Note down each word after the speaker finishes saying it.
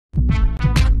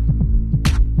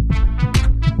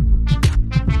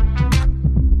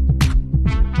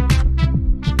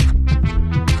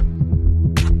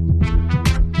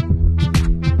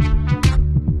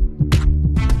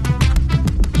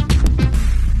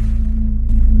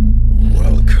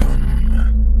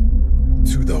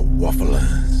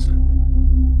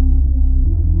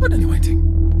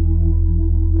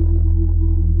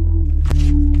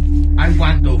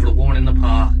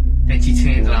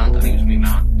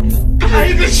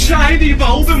The shiny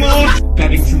Voldemort!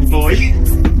 Bennington boy.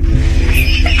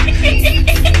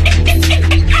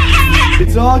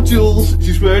 It's our Jules.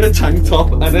 She's wearing a tank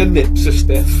top and her nips are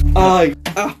stiff. I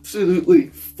absolutely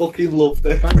fucking love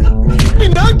this.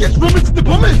 Now get rummage the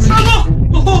bummets! Oh,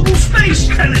 look! The Hubble Space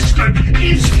Telescope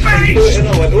in space! And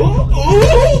I went,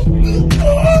 oh,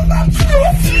 that's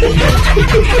rough!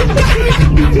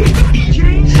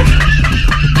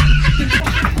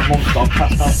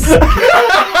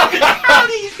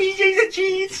 These PJs are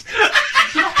cheats!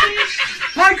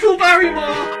 Michael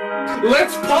Barrymore!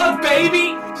 Let's pod,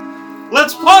 baby!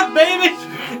 Let's pod, baby!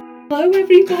 Hello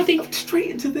everybody. Straight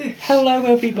into this. Hello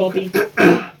everybody.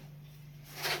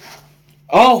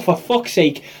 Oh, for fuck's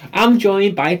sake. I'm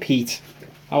joined by Pete.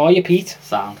 How are you, Pete?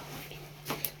 Sound.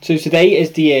 So today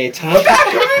is the time...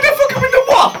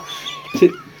 What? So,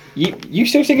 you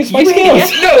still singing Spice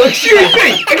Girls? No, excuse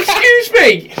me! Excuse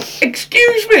me!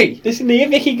 Excuse me! Listen here,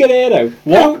 Vicky Guerrero.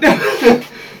 What? No.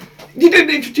 You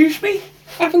didn't introduce me?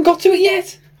 I haven't got to it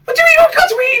yet. What do you mean you got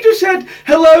to me? You just said,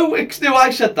 hello, no, I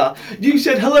said that. You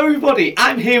said, hello everybody,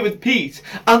 I'm here with Pete,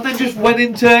 and then just went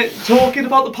into talking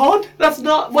about the pod? That's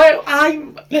not where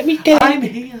I'm... Let me get... I'm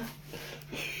here.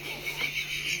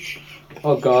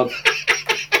 Oh God.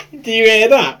 Did you hear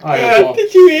that? I heard what?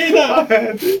 Did you hear that? I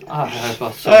heard it. I heard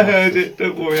that. I heard it,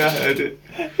 don't worry, I heard it.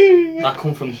 That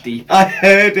come from deep. I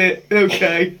heard it,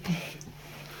 okay.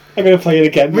 I'm going to play it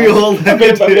again. We all I'm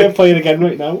going to play it again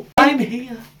right now. I'm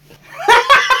here.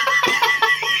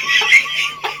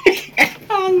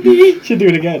 Should do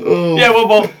it again. Oh. Yeah, one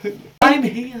more. I'm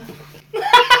here.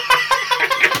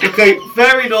 Okay,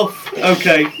 fair enough.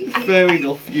 Okay, fair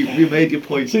enough. You made your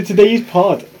point. So today's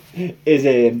pod is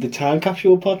the Time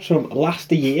Capsule pod from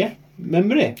last year.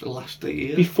 Remember it? Last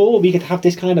year? Before we could have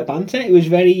this kind of banter, it was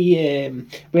very...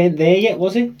 weren't there yet,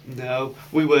 was it? No,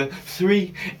 we were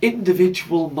three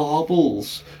individual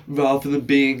marbles rather than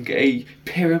being a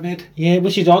pyramid. Yeah,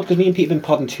 which is odd because me and Pete have been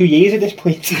podding 2 years at this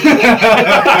point.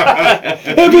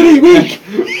 Every week!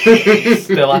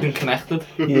 Still hadn't connected.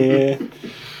 Yeah.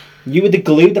 You were the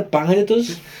glue that binded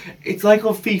us. It's like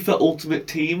on FIFA Ultimate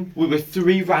Team. We were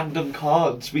three random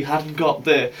cards. We hadn't got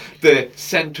the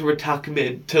centre attack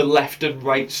mid to left and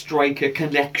right striker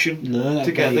connection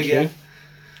together yet.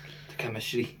 The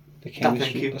chemistry. The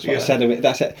chemistry. Thank you. That's what I said of it.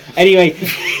 That's it. Anyway,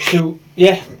 so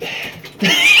yeah.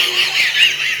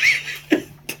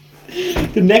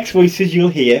 The next voices you'll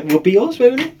hear will be us,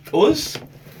 won't it? Us?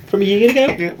 From a year ago?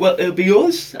 Yeah, well, it'll be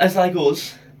us, as like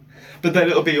us. But then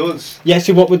it'll be us. Yeah,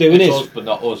 so what we're doing It's is... us, but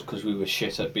not us, because we were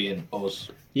shit at being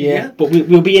us. Yeah, but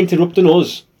we'll be interrupting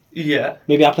us. Yeah.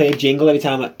 Maybe I'll play a jingle every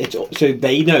time it's so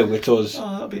they know it's us.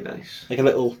 Oh, that'd be nice. Like a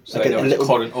little... So like they know a it's little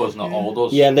current us, not old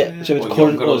us. yeah, so it's Or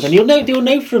current younger us. us. And you'll know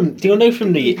from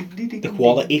the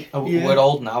quality. Oh, Yeah. we're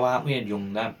old now, aren't we, and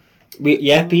young then?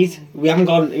 Pete, we haven't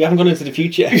gone into the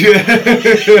future. Yeah. You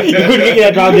couldn't get your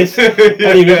head around this on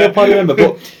the original pod, remember,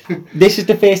 but this is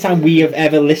the first time we have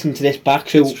ever listened to this back,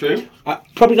 so It's true. I'm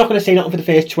probably not going to say nothing for the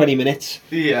first 20 minutes.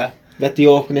 Yeah. Let the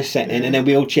awkwardness set in and then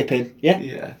we'll chip in, yeah?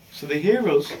 Yeah. So they hear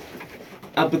us,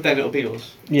 but then it'll be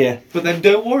us. Yeah. But then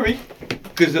don't worry,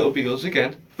 because it'll be us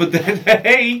again. But then,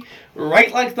 hey,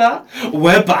 right like that,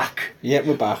 we're back. Yeah,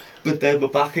 we're back. But then we're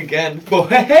back again. But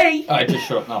hey, Alright, just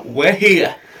shut up now. we're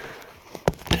here.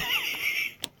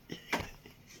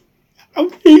 I'm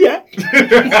here. Can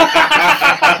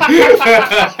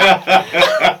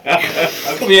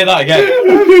we hear that again?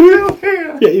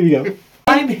 Yeah, here we go.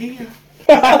 I'm here.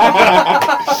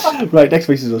 Right, next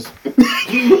voice is us.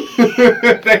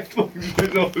 Next one is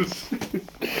us.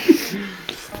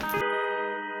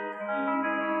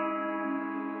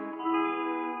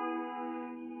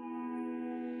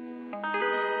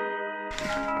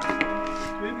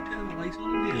 Can we maybe turn the light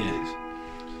on in here, please?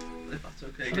 If that's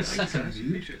okay. Just a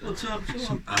second. What's up?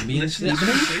 Some ambience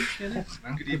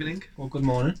Good evening. Well, good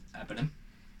morning.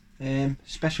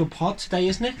 Special pod today,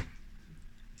 isn't it?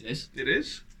 It is. It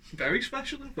is. Very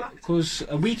special, in fact. Because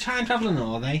are we time travelling,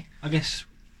 or are they? I guess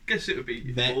Guess it would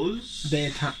be us.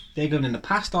 they're going in the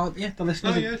past, aren't they? The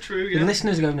listeners. Oh yeah, true. The Yeah.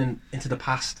 listeners are going into the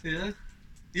past. Yeah.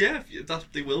 Yeah, that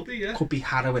they will be. Yeah. Could be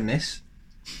harrowing this.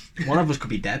 One of us could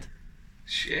be dead.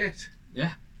 Shit.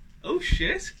 Yeah. Oh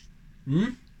shit.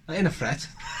 Hmm? That ain't a threat.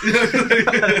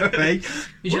 Right.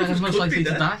 You should One of have us most could likely be to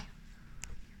dead. die.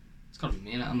 It's got to be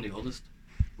me, and I'm the oldest.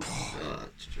 Oh,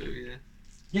 that's true. Yeah.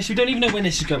 Yes, we don't even know when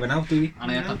this is going out, do we?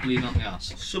 And I have that bleeding on the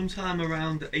arse. Sometime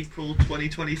around April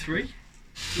 2023.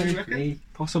 Do you reckon?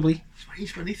 Possibly.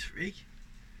 2023.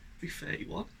 Be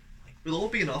 31. We'll all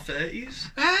be in our 30s.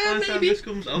 Ah, by the time maybe. this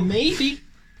comes out. Maybe.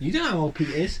 You don't know how old Pete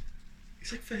is.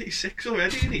 He's like 36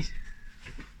 already, isn't he?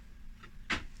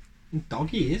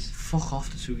 Dog years. Fuck off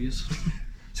the 2 years.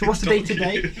 So what's the date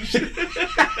today?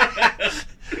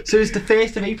 So it's the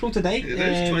 1st of April today. It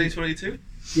is 2022.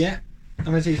 Yeah. I'm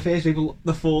going to say 1st of April,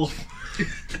 the 4th.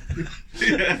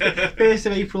 1st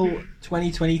of April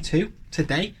 2022,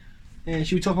 today.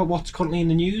 Should we talk about what's currently in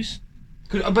the news?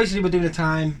 Because basically we're doing a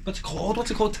time... What's it called?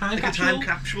 Time Like capsule? a time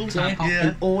capsule. Yeah.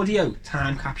 An audio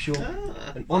time capsule.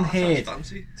 An unheard sounds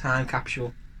fancy. time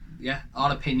capsule. Yeah,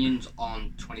 our opinions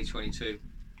on 2022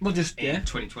 Well, just, in yeah.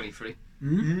 2023.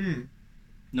 Mm.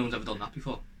 No one's ever done that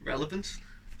before. Relevant.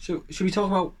 So, should we talk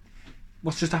about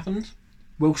what's just happened?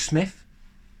 Will Smith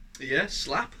Yeah,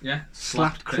 slap. Yeah.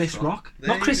 slapped Chris Rock. There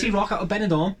Not you Chrissy go. Rock out of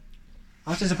Benidorm.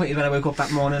 I was disappointed when I woke up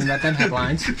that morning and read them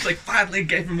headlines. It's like, finally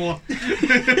gave him more.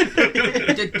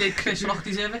 did Chris Rock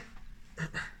deserve it?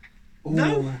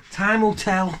 No. Ooh, time will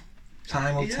tell.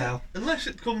 Time will Yeah, tell. unless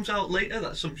it comes out later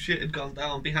that some shit had gone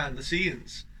down behind the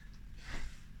scenes.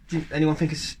 Do anyone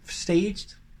think it's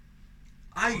staged?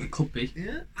 I It could be.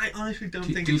 Yeah, I honestly don't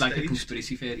Do think you it's like a staged.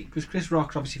 conspiracy theory? Because Chris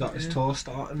Rock's obviously got his Yeah. tour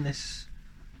starting this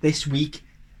week,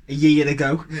 a year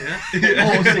ago,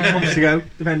 Yeah. or 6 months ago,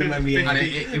 depending on when we And air.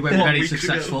 it went What, very weeks ago?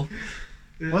 successful.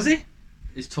 Was it?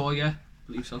 His tour, yeah, I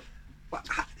believe so.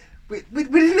 We're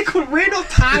in the country. We're not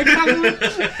time travel.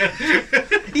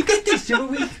 He did this the other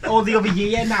week or the other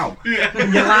year now. Yeah.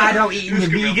 And you lied out eating your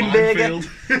vegan burger.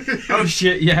 Oh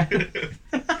shit, yeah.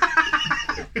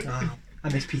 Oh, I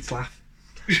miss Pete's laugh.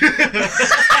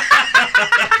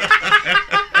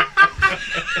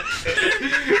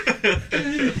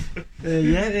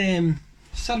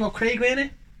 Sad about Craig, weren't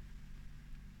it?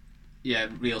 Yeah,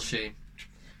 real shame.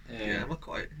 Yeah, I haven't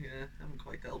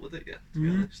quite dealt with it yet, to be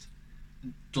Mm. honest.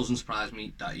 Doesn't surprise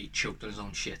me that he choked on his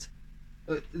own shit.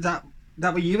 That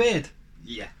what you heard?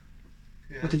 Yeah.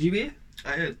 Yeah. What did you hear?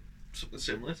 I heard something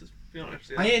similar, to be honest.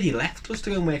 Yeah. I heard he left us to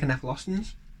go and work in F.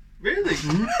 Lostons. Really?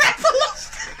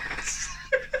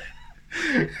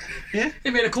 He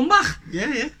made a comeback.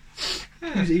 Yeah.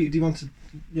 He wanted,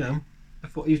 he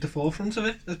was the forefront of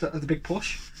it, as the big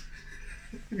push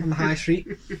on the high street.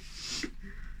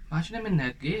 Imagine him in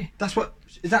that gear.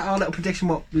 Is that our little prediction?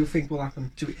 What we think will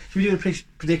happen? Should we do a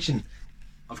prediction?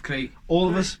 Of Craig. All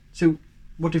of us. So,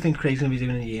 what do you think Craig's going to be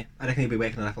doing in a year? I reckon he'll be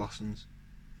working on F. Lostons.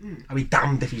 I'll be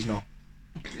damned if he's not.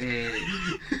 Bin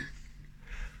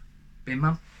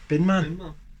man. Bin man. Bin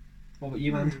man. What about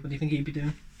you, man? What do you think he'd be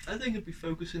doing? I think he'd be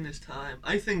focusing his time.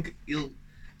 I think he'll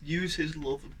use his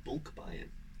love of bulk buying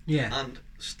Yeah. and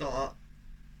start.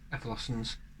 F.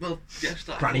 Lostons. Well, yeah,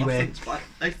 start. Granny way. Lostons, but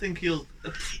I think he'll.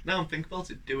 Now I'm thinking about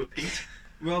it. Do a Pete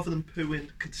rather than pooing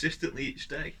consistently each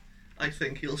day. I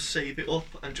think he'll save it up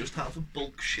and just have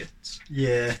bulk shits.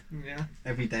 Yeah. Yeah.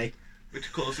 Every day.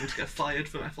 Which caused him to get fired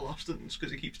from Ethel Austin's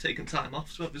because he keeps taking time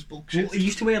off to have his bulk Well, shit. he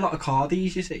used to wear a lot of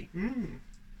cardies, you see.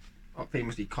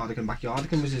 Famously, Cardigan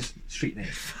Backyardigan was his street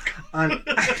name. And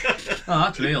Oh,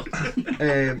 that's real.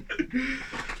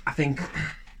 I think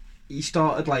he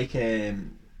started like a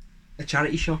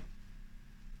charity shop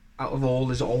out of all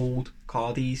his old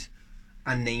cardies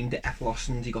and named it F.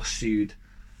 Lawson's. He got sued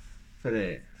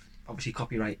for obviously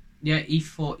copyright. Yeah, he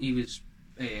thought he was.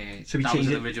 So he that was changed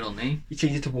his it. original name. He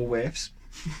changed it to Woolworths.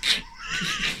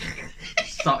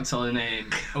 Started selling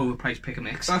overpriced pick a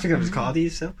mix. I think it was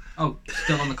cardies, so Oh,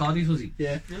 still on the cardies, was he?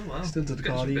 yeah. Oh wow. Still did the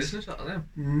Getting some cardies. business out of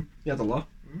them. He had a lot.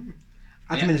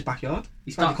 Had Yeah. him in his backyard. He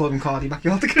He started- called him Cardi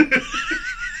Backyardigan.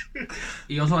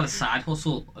 He also had a side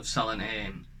hustle of selling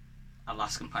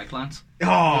Alaskan pipelines.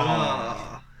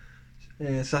 Oh.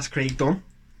 So that's Craig done.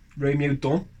 Romeo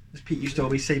done, as Pete used to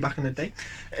always say back in the day.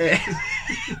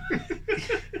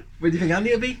 Where do you think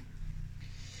Andy will be?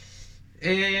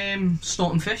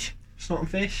 Snorting fish, Snorting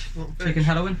fish. taking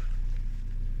heroin.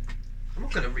 I'm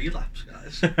not going to relapse,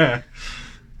 guys.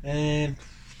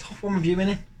 Tough one with you,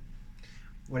 innit?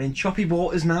 We're in choppy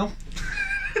waters now.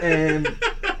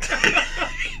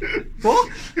 But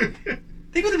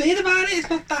they would have heard about it. It's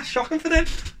not that shocking for them.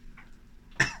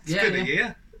 It's been a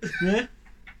year. Yeah.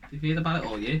 You've heard about it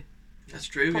all year. That's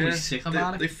true. Probably yeah. sick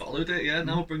about They it. followed it. Yeah.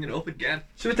 Now we're bringing it up again.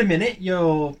 So at the minute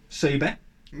you're sober,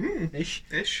 ish.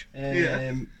 Ish.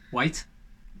 Yeah. White.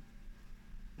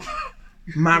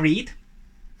 Married.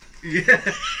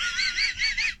 Yeah.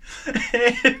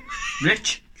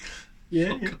 Rich.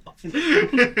 Yeah.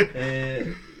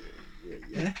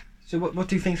 Yeah. So what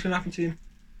do you think's going to happen to him?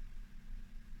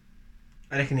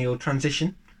 I reckon he'll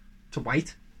transition to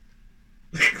white.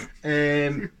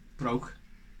 Broke.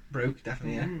 Broke,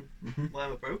 definitely, yeah. Why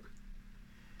am I broke?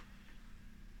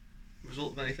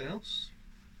 Result of anything else?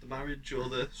 The marriage or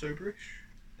the soberish?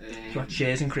 He's got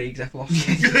shares in Craig's F.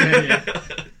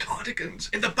 Cardigans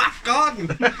in the back garden.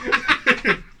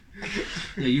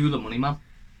 Yeah, you were the money man.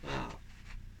 Ah,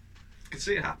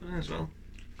 could see it happening as well.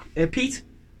 Pete,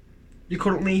 you're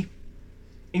currently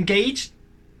engaged.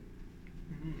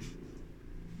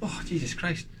 Oh, Jesus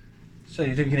Christ. So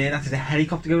you can hear that there's a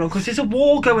helicopter going on because there's a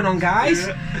war going on, guys.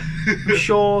 Yeah. I'm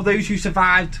sure those who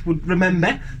survived would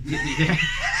remember. Yeah.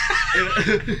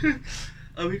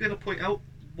 Are we going to point out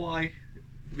why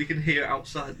we can hear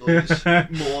outside noise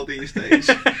more these days?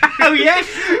 Oh yeah,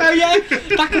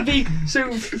 that could be.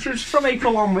 So from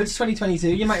April onwards,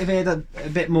 2022, you might have heard a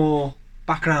bit more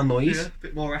background noise Yeah, a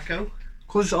bit more echo.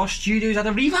 because our studio's had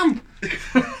a revamp.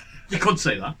 You could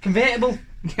say that. Convertible.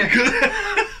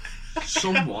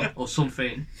 Someone or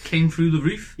something came through the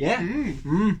roof. Yeah.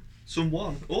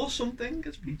 Someone or something,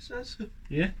 as Pete says.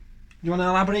 Yeah. You want to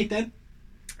elaborate then?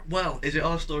 Well, is it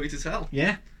our story to tell?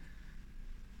 Yeah.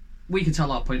 We can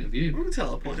tell our point of We view. can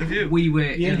tell our point of view. We were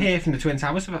You didn't in, hear from the Twin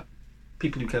Towers about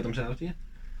people who killed themselves, do you?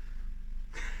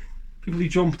 People who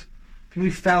jumped. People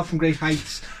who fell from great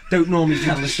heights don't normally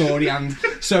tell the story, and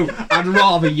so I'd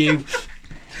rather you.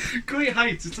 Great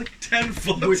heights, it's like 10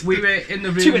 foot. we were in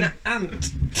the room. To an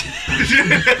ant.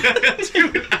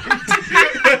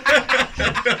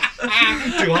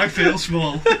 Do I feel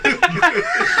small?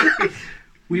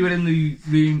 We were in the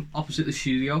room opposite the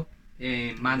studio,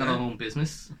 minding our own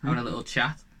business, having a little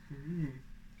chat.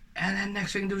 And then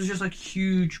next thing, there was just like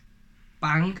huge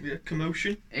bang. Yeah,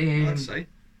 commotion, Um, I'd say.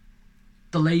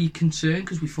 Delayed concern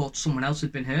because we thought someone else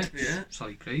had been hurt. Yeah.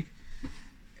 Sorry, Craig.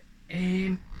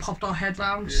 Popped our head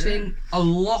round, Yeah. seeing a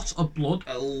lot of blood.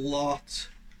 A lot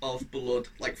of blood,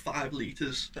 like 5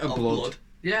 litres Of of blood. blood.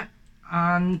 Yeah.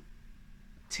 And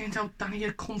turned out Danny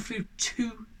had come through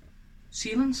 2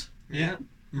 ceilings. Yeah.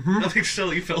 Mm-hmm. I think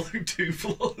Sully fell through 2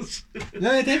 floors.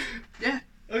 No, I did. Yeah.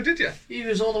 Oh, did you? He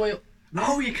was all the way up.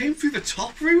 Oh, you came through the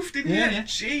top roof, didn't Yeah, you? yeah.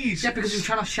 Jeez. Yeah, because he was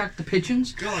trying to shag the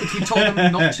pigeons. God. But we told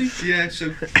him not to. Yeah,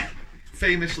 so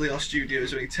famously our studio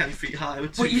is only 10 feet high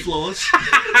with 2 But you- floors.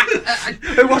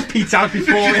 It was Pete's house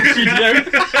before the studio.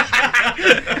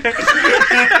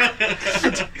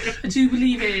 I do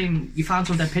believe you found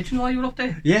some dead pigeons while you were up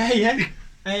there. Yeah.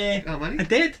 How many? I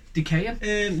did. Decaying.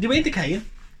 They weren't decaying.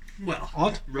 Well,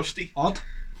 Odd. rusty.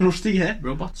 Rusty, yeah.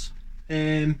 Robots.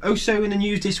 Also in the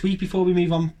news this week, before we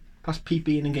move on past Pete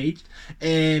being engaged,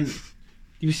 there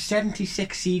was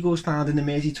 76 seagulls found in the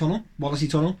Mersey Tunnel, Wallasey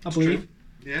Tunnel, I believe.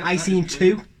 True. Yeah, I that seen is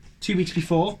true. 2 weeks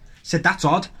before. Said that's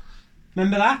odd.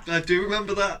 Remember that? I do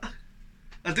remember that.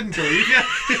 I didn't believe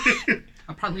you.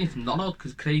 Apparently it's not odd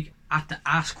because Craig had to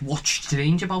ask what's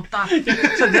strange about that.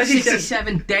 So then he said,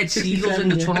 67 dead seagulls 67, in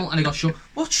the yeah. tunnel and he got shut.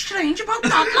 What's strange about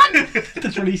that, lad?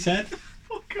 that's what he said.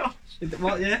 Oh, God.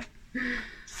 What? Yeah.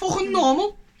 It's fucking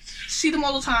normal. See them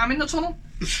all the time in the tunnel.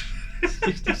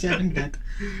 67 dead.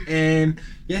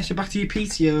 Yeah. So back to you,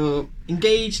 Pete. You're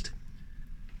engaged,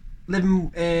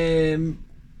 living.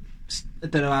 I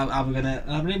don't know how we're gonna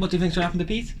elaborate. What do you think's gonna happen to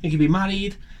Pete? Think you'll be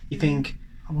married? You think?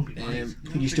 I won't be married.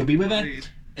 Think you still be with her? Married.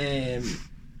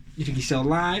 You think he's still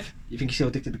alive? You think he's still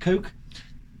addicted to coke?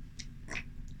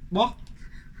 What?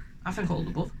 I think all the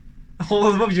above. All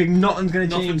of the above. You think nothing's gonna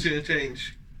Nothing's change? going to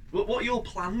change. What are your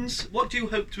plans? What do you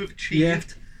hope to have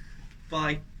achieved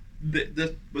by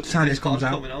the Time this comes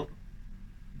out. coming out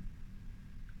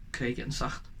Craig getting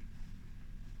sacked.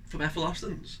 from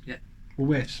Everlasting's? Well,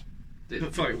 worse.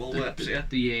 Sorry, well, works, yeah.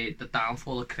 The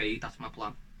downfall of Craig, that's my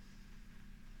plan.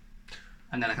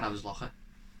 And then I can have his locker.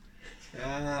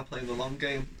 Ah, playing the long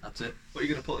game. That's it. What are you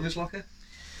going to put in his locker?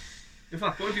 In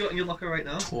fact, what have you got in your locker right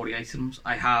now? Tory items.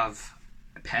 I have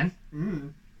a pen,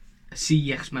 Mm. a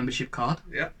CEX membership card,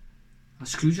 Yeah, and a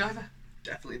screwdriver.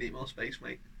 definitely need more space,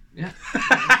 mate. Yeah.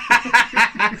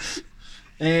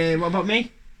 What about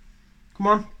me? Come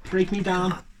on, break me down.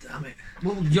 God damn it.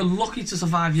 Well, you're lucky to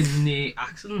survive your near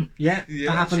accident. Yeah,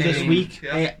 Yeah, that happened this same. week.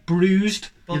 Yeah. Bruised.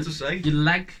 What to say? Your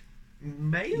leg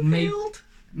Mayfield?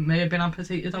 may have been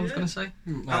amputated, I was Yeah. going to say.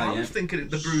 I was thinking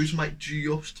the bruise might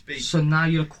just be. So now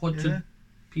you're a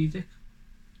quadripedic.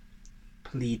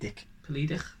 Pleadic.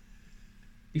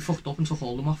 He fucked up and took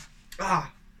all them off.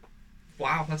 Ah!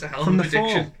 Wow, that's a hell of From a the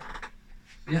prediction.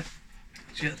 fall. Yeah.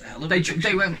 Gee, that's a hell of a They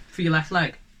prediction. went for your left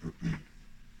leg.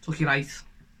 Took your right.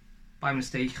 By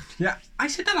mistake. Yeah, I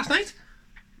said that last night.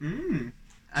 Mm.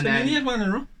 And So nearly then had one in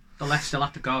a row. the left still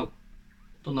had to go.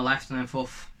 Done the left and then thought,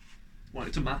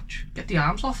 Wanted to match. get the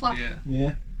arms off, lad. Yeah.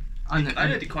 Yeah. And, I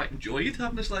heard he quite enjoyed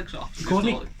having his legs off.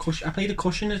 I played a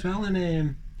cushion as well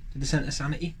in the Centre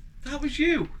Sanity. That was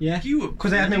you. Yeah. You were.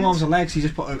 Because I had no brilliant. arms or legs, he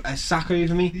just put a sack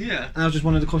over me. Yeah. And I was just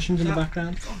one of the cushions in the That-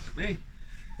 background. Fuck me.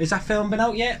 Is that film been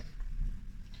out yet?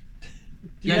 Do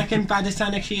you Yeah. reckon by this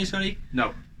time next year, sorry?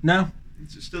 No. No?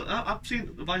 It's still. Have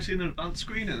I seen an advanced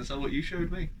screening? Is that what you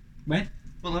showed me? When?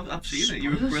 Well, I've seen it.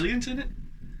 You were Spoilers? brilliant in it.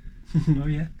 Oh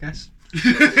yeah, guess.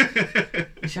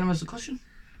 You seen him as the cushion?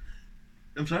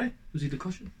 I'm sorry? Was he the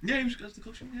cushion? Yeah, he was as the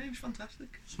cushion. Yeah, he was fantastic.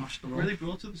 Smashed the role. Really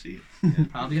brought to the seat.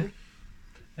 Proud of you.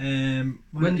 When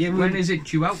When is it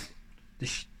due out?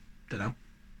 Don't know.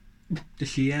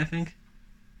 This year, I think.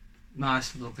 No, I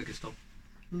still don't think it's done.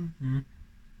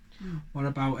 What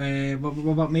about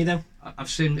what about me though? I've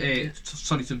seen.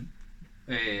 Sorry to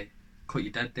cut you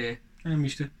dead there I'm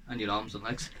used to. and your arms and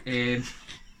legs.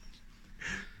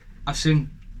 I've seen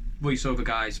voiceover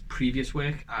guy's previous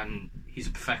work, and he's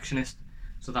a perfectionist.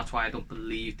 So that's why I don't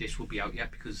believe this will be out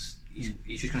yet, because he's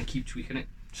just going to keep tweaking it.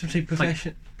 Some say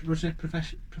profession. What's it? What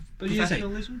do you say?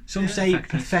 Professionalism? Some say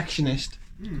perfectionist.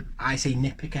 I say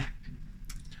nitpicker.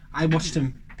 I watched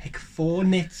him pick 4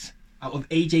 nits out of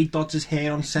AJ Dodds'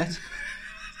 hair on set.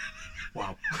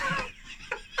 Wow.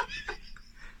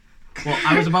 Well,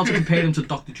 I was about to compare him to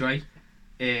Dr. Dre,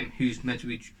 who's meant to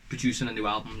be producing a new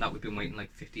album that we've been waiting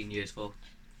like 15 years for.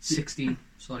 16,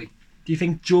 sorry. Do you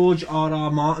think George R.R.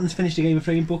 Martin's finished the Game of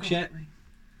Thrones books yet?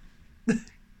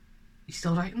 He's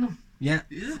still writing them? Yeah.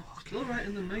 Yeah, still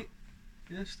writing them, mate.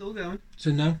 Yeah, still going.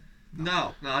 So no.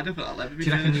 No, I don't think that'll ever be Do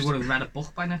you reckon you finished. would have read a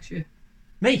book by next year?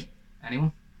 Me?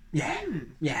 Anyone? Yeah.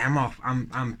 Yeah, I'm off.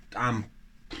 I'm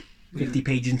 50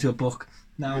 pages into a book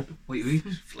now. What are you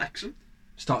reading? Flexing.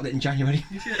 Started it in January.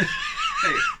 Yeah.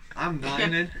 Hey, I'm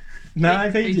 9 in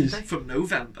 9 pages. from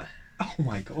November. Oh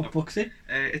my god, what book's it?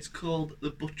 It's called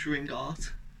The Butchering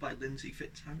Art by Lindsay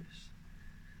Fitzharris.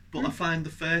 But I find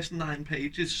the first 9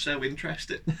 pages so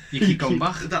interesting You keep going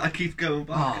back? that I keep going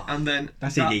back, Oh. and then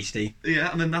That's that, ADHD.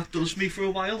 Yeah, and then that does me for a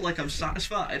while. Like, I'm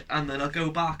satisfied, and then I'll go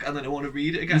back, and then I want to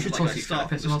read it again. You should like, talk I to your start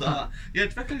from therapist the about start. Yeah, do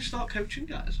you reckon I start coaching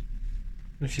guys?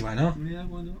 Let's see why not. Yeah,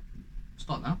 why not?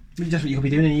 Start now. That's what you could be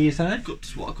doing in a year's time.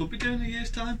 That's what I could be doing in a year's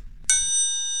time.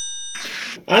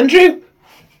 Andrew,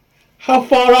 how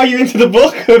far are you into the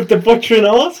book of The Butchering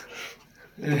Art?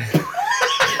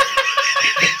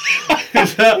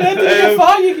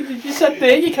 You said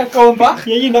there you kept going back.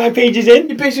 Yeah, you're 9 pages in.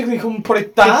 You basically couldn't put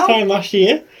it This down. time last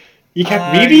year, you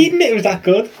kept rereading it. It was that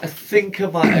good. I think I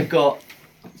might have got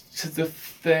to the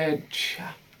 3rd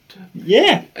chapter.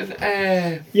 Yeah,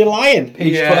 And, you're lying.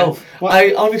 Page yeah. 12. What?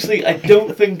 I honestly, I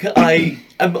don't think I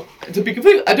am. To be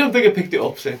complete, I don't think I picked it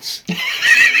up since.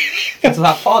 Get to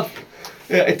that pod.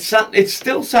 Yeah, it's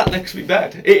still sat next to my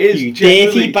bed. It is You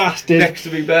genuinely dirty bastard. next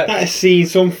to my bed. That has seen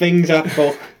some things, that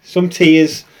book. Some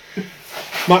tears.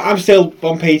 I'm still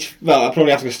on page. Well, I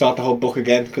probably have to start the whole book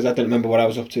again because I don't remember what I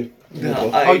was up to.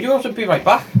 No, Oh, you have to be right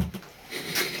back.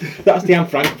 That's the Anne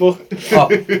Frank book. Oh,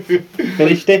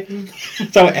 Finished it.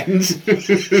 That's how it ends.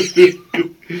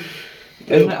 isn't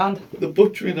it, and? The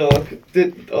butchering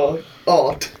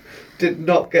art did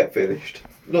not get finished.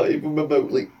 Not even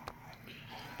remotely.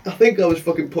 I think I was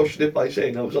fucking pushing it by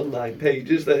saying I was on 9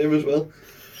 pages there as well.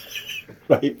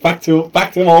 Right, back to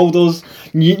old us,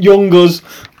 young us.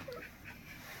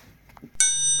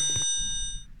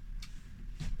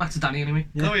 Back to Danny anyway.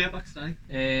 Yeah. Oh yeah, back to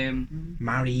Danny.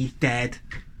 Married, dead,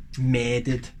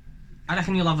 murdered. I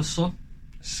reckon you'll have a son.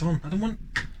 Son, I don't want.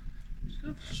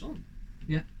 Son.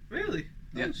 Yeah. Really?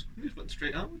 Yeah. Nice. You just went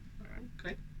straight out.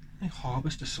 Okay. I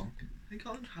harvest a son. He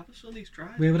can't have a son. He's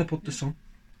tried. Where would I put the son?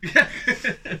 Yeah.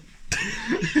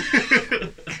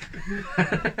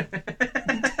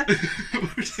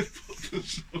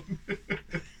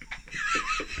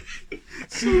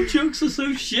 Some jokes are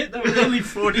so shit that were only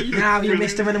funny. Nah, you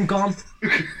missed it when I'm gone.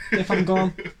 If I'm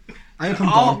gone. I hope I'm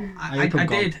Oh, gone. I hope I'm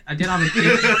gone. did have a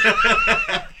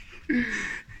bit.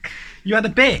 You had a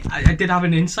bit? I did have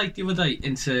an insight the other day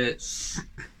into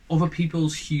other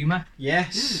people's humour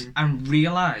Yes. and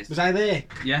realised, Was I there?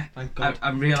 yeah, Thank God.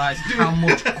 I realised how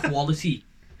much quality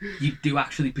you do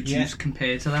actually produce Yeah.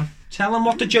 compared to them. Tell them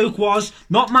what the joke was.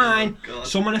 Not mine. Oh, God,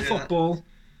 Someone at yeah. football.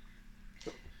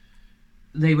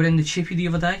 They were in the chippy the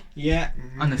other day Yeah.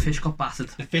 and the fish got battered.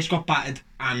 The fish got battered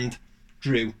and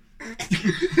drew.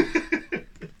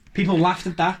 People laughed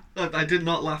at that. I did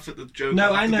not laugh at the joke.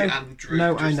 No, laughed I at know. the Andrew,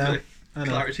 No, I just know. the I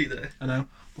know. Clarity there. I know.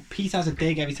 But Pete has a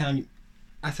dig every time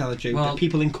I tell a joke. Well- That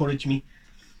people encourage me.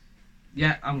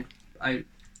 Yeah, I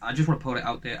just want to put it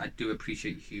out there. I do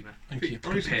appreciate your humour Thank you.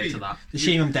 Honestly, compared Pete, to that. It's a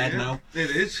shame I'm dead yeah, now. It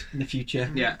is. In the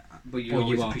future. Yeah, but you Or you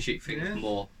always are. appreciate things Yeah.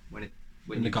 more when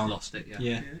they're you've gone. lost it. Yeah.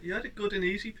 Yeah. Yeah, you had it good and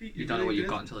easy, Pete. You don't know what really you've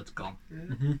did. got until it's gone.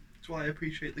 Yeah. Mhm. That's why I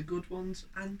appreciate the good ones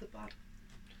and the bad.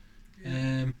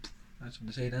 That's what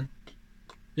to say then.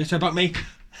 Yeah, so about me.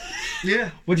 Yeah,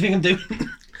 What do you think I'm doing?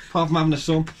 Apart from having a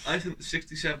son. I think the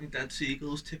 67 dead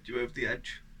seagulls tipped you over the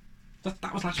edge.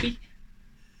 That was last week.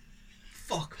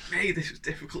 Fuck me, this is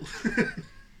difficult.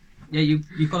 Yeah,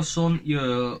 you've got a son.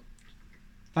 You're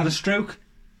I had a stroke.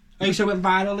 Also went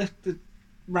viral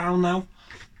round now.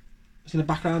 It's in the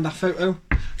background, that photo.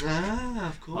 Ah,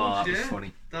 of course. Oh, that was yeah.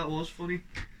 funny. That was funny.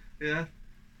 Yeah.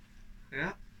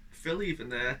 Yeah. Phil even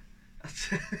there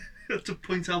had to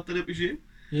point out that it was you,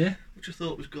 Yeah. which I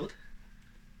thought was good.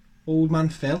 Old man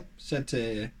Phil said,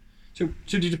 so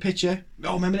did a picture.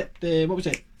 Oh, remember it? What was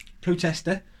it?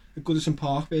 Protester at Goodison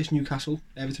Park versus Newcastle.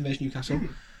 Everton versus Newcastle.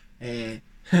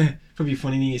 Probably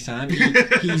funny in his time.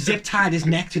 He zip tied his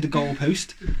neck to the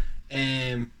goalpost.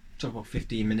 Took about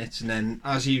 15 minutes, and then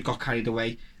as he got carried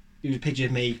away, there was a picture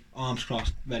of me, arms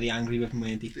crossed, very angry with him,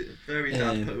 weren't he? Very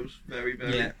dad pose. Very,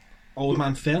 very. Yeah. Old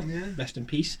man Phil, rest in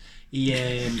peace. He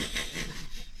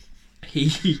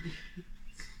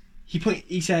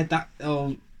said that,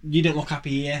 oh, you don't look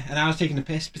happy here, and I was taking the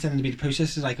piss, pretending to be the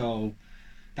protesters, like, oh,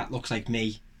 that looks like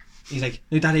me. He's like,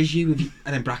 no, that is you, and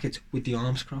then brackets with the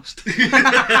arms crossed.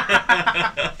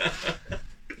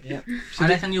 Yeah. I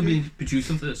reckon you'll be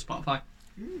producing for Spotify.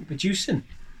 Producing.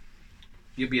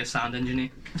 You'll be a sound engineer.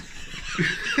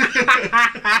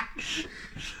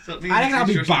 So I reckon I'll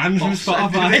be banned from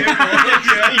Spotify.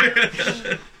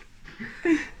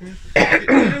 You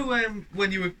know,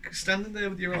 when you were standing there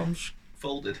with your arms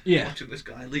folded, watching this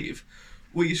guy leave,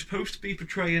 were you supposed to be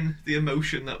portraying the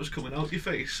emotion that was coming out your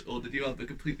face, or did you have a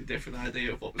completely different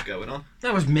idea of what was going on?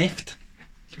 That was miffed.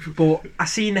 But I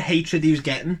seen the hatred he was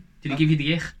getting. Did he give you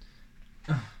the ick?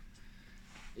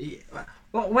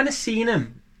 Well, when I seen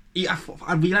him,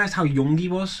 I realised how young he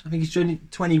was. I think he's only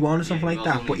 21 or something like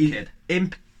that. But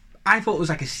I thought it was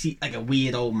like a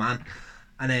weird old man.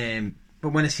 And but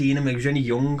when I seen him, he was only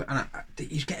young, and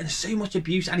he was getting so much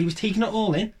abuse, and he was taking it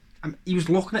all in. He was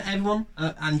looking at everyone,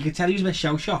 and you could tell he was a bit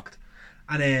shell shocked.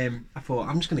 And I thought,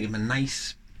 I'm just going to give him a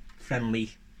nice,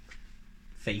 friendly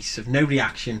face of no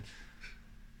reaction.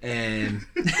 A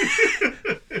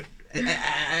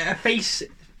face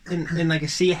in like a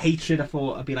sea of hatred. I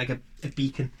thought I'd be like a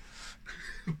beacon.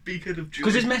 Beacon of joy.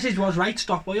 Because his message was right.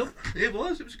 Stop oil. It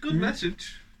was a good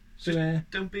message. So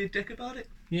don't be a dick about it.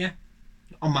 Yeah.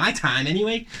 On my time,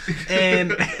 anyway.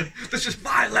 This is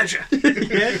my leisure.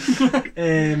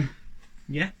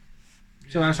 Yeah.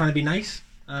 So I was trying to be nice,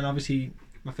 and obviously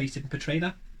my face didn't portray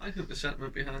that. I think the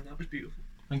sentiment behind that was beautiful.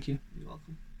 Thank you. You're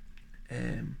welcome.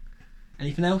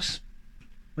 Anything else?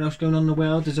 What else going on in the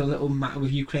world? There's a little matter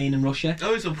with Ukraine and Russia.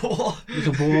 Oh, there's a war. There's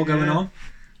a war going on.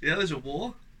 Yeah, there's a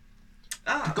war.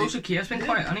 The ghost of Kiev's been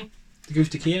quiet, hasn't he? The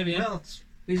ghost of Kiev, yeah. Well,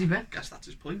 Where's he been? I guess that's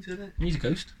his point, isn't it? He's a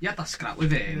ghost. You had that scrap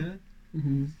with him.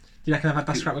 Mm-hmm. Do you reckon I've had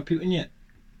that scrap with Putin yet?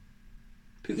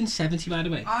 Putin's 70, by the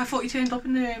way. Oh, I thought he turned up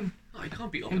in No, he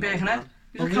can't be up in and Birkenhead.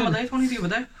 He was really? coming late one the other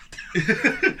day.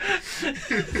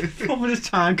 What was his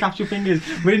time capsule fingers?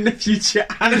 We're in the future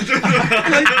and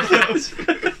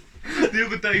the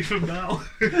other day from now.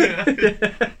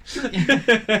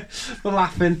 we're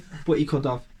laughing, but he could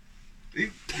have. He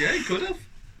could have.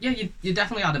 Yeah, you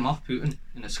definitely had him off Putin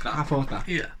in a I scrap. thought that.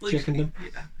 Yeah. Chickened him.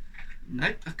 Yeah.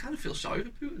 I kind of feel sorry for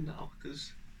Putin now,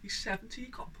 because he's 70. You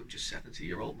can't punch a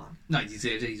 70-year-old man. No, he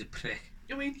deserves it. He's a prick.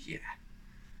 I mean, yeah.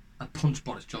 I'd punch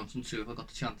Boris Johnson too if I got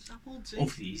the chance.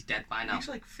 Hopefully he's dead by now. He's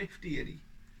like 50, and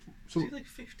So- is he like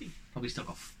 50? Probably still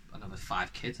got another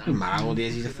 5 kids. Doesn't matter how old he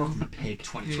is, he's a fucking pig.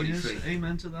 2023. Yes,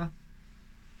 amen to that.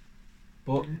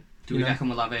 But, Do we reckon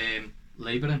we'll have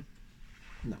Labour in?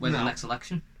 No. When's the No. next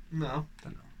election? No.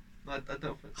 Don't know. I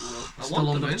don't think we will. I Still want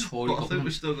under them in, Tory but I think government.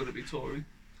 we're still going to be Tory.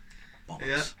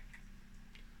 Bollocks.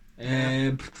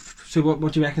 so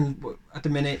what do you reckon at the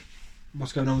minute?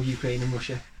 What's going on with Ukraine and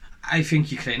Russia? I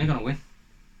think Ukraine are going to win.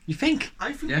 You think?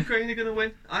 I think Yeah. Ukraine are going to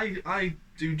win. I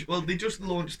do. Well, they just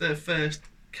launched their first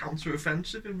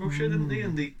counter-offensive in Russia, didn't they?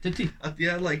 And they, Did he? like the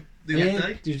other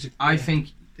day, I think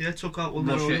took out one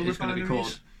of their Russia oil is going to be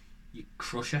refineries. called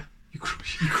Crusher. You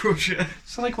crush. Crusher.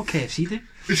 It's like what KFC do.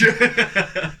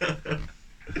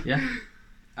 Yeah.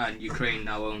 And Ukraine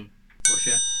now own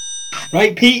Russia.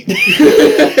 Right, Pete.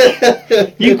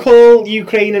 You call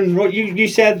Ukraine and you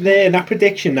said there in that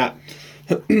prediction that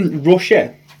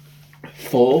Russia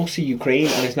falls to Ukraine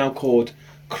and it's now called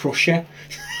Crusher.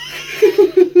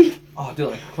 Oh, I do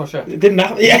like Crusher. Didn't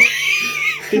happen. Yeah.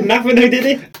 Didn't happen, though, did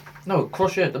it? No,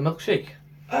 Crusher, the milkshake.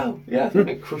 Oh, yeah, I think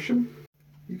I crush him.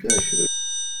 You guys should have.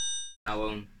 Now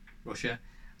own Russia.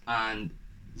 And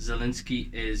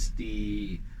Zelensky is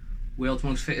the world's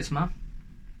most fittest man.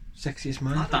 Sexiest I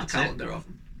man. have a That's it. calendar of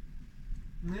them.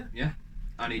 Yeah.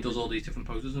 And he does all these different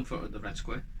poses in front of the red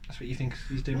square. That's what you think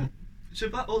he's doing. So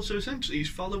that also essentially he's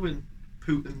following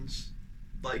Putin's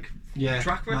Yeah.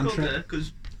 track record mantra. there,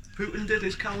 because Putin did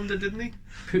his calendar, didn't he?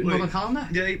 Putin Wait. on the calendar?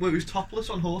 Yeah, where he was topless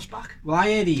on horseback. Well,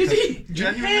 I heard he. Did he?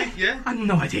 Genuinely, yeah. I had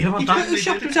no idea about He that. totally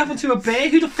shocked himself into a bear.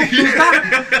 Who the fuck was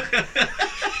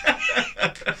that?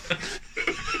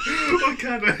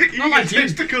 kind of Not like you.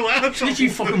 egotistical asshole. You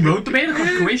fucking rode the man across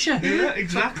Croatia. Yeah,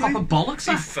 exactly. Proper bollocks,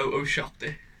 He that. photoshopped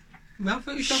it. Well,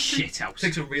 Photoshop. Shit house.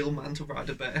 Takes a real man to ride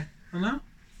a bear. I know.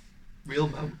 Real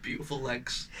man with beautiful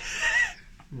legs.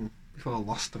 Before I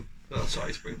lost them. Oh,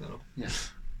 sorry to bring that up.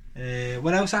 Yeah.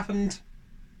 What else happened?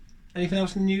 Anything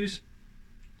else in the news?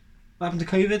 What happened to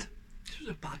COVID? This was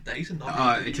a bad day to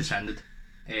not It just ended.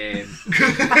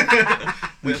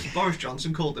 Boris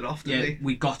Johnson called it off, didn't Yeah,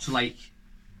 we got to like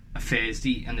a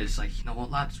Thursday, and it's like, you know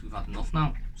what, lads, we've had enough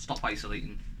now. Stop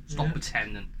isolating. Stop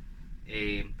pretending.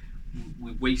 We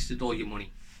wasted all your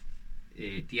money.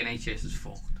 The NHS is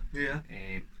fucked. he?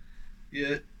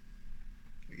 Yeah.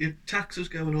 Your tax is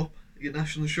going up. Your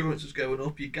national insurance is going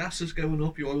up. Your gas is going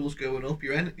up. Your oil's going up.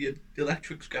 Your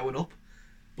electric's going up.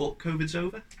 But COVID's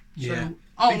over. Yeah. So,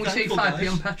 Oh, be and we save thankful, 5p guys.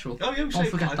 on petrol. Oh yeah, we Don't saved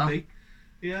forget 5p.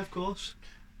 Yeah, of course.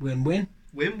 Win-win.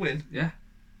 Win-win. Yeah.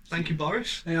 Thank you,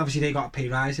 Boris. And obviously they got a pay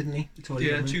rise, didn't they? The Tory Yeah,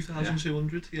 government.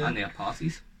 2,200. Yeah. And they had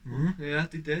parties. Yeah,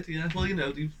 they did. Yeah. Well, you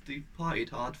know, they partied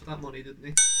hard for that money, didn't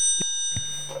they?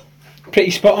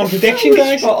 Pretty spot on prediction,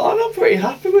 guys. Spot on, I'm pretty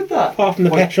happy with that. Apart from the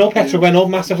petrol went up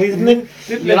massively, didn't it?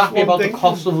 Didn't You're miss happy one about thing. the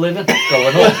cost of living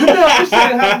going up. No, I'm just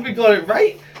saying, haven't we got it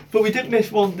right? But we did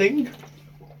miss one thing.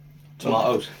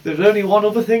 Tomatoes. There's only one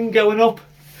other thing going up.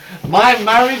 My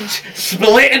marriage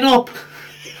splitting up.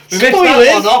 We missed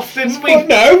that one off, didn't we? Oh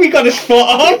no, we got a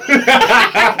spot on.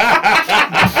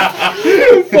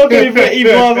 Fucking pretty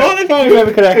bomb on, if I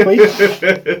remember correctly.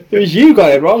 It was you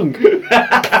got it wrong.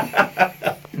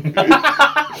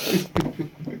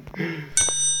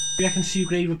 You reckon Sue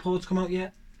Gray reports come out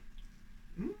yet?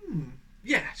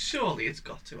 Yeah, surely it's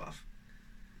got to have.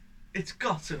 It's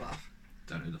got to have.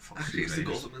 Don't know who the fuck. Actually, it's the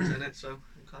government in it, so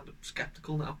I'm kind of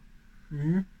sceptical now.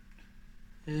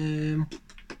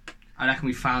 I reckon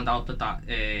we found out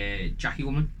that Jackie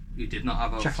woman who did not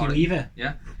have Jackie authority. Weaver.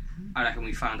 Yeah. I reckon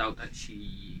we found out that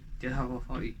she did have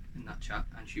authority in that chat,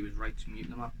 and she was right to mute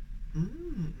them out.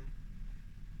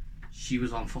 She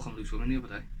was on fucking Loose Women the other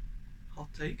day. Hot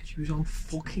take. She was on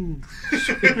fucking.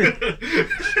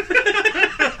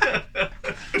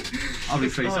 I'll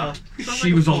rephrase that. You sound She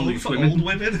like was a on poem Loose for Women. Old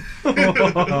women.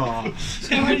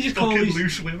 So why did you call Fucking these?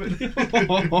 loose women.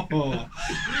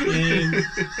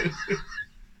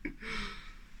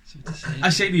 I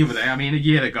say the other day, I mean a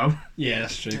year ago. Yeah,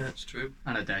 that's true. Yeah, that's true.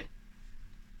 And a day.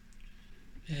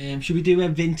 Should we do a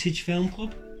vintage film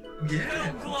club?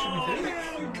 Yeah. What should we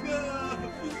do?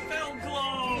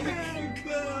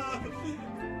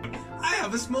 I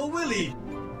have a small willy.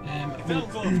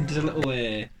 There's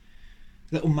a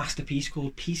little masterpiece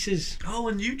called Pieces Oh,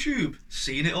 on YouTube.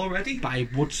 Seen it already? by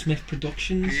Woodsmith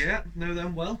Productions. Yeah, know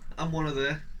them well. I'm one of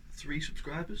their 3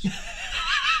 subscribers.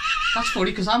 That's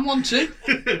funny because I'm one too.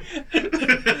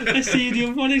 I see the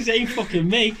other one is ain't fucking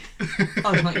me.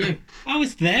 Oh, it's not you. Oh,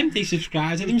 it's them. They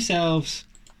subscribe to themselves.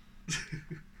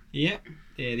 Yep,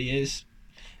 there he is.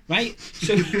 Right,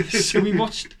 so we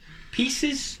watched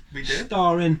Pieces, We did.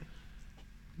 starring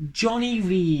Johnny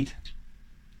Reid.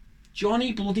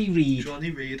 Johnny bloody Reid.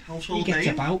 Johnny Reid, He household gets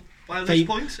name. about. By this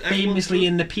point, Famously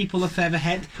in The People of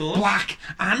Featherhead. course. Black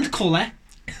and colour.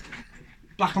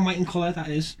 Black and white and colour, that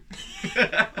is.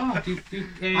 Oh,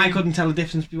 I couldn't tell the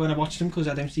difference when I watched them because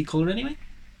I don't see colour anyway.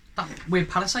 That where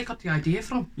Parasite got the idea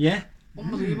from. Yeah.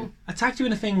 Unbelievable. I tagged you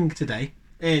in a thing today,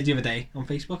 the other day, on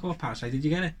Facebook about Parasite. Did you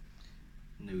get it?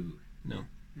 No.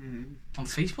 Mm. On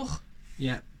Facebook?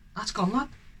 Yeah. That's gone, lad.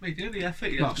 Wait, you know the effort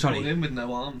you Well, have to sorry. put in with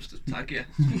no arms to tag you?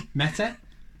 Meta?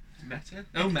 Meta?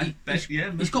 Oh,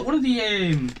 yeah. He's got one of the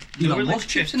Elon Neuralink Musk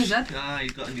chips in his head. Ah,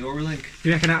 he's got a Neuralink. Do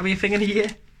you reckon that'll be a thing in a year?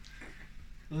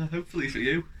 Hopefully for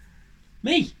you.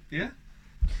 Me? Yeah.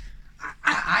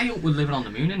 I hope we're living on the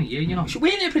moon in a year, you know. Should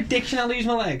we in a prediction I lose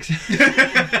my legs?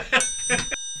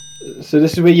 So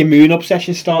this is where your moon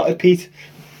obsession started, Pete?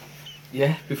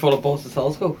 Yeah, before I bought the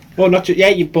telescope. Well, not just, yeah,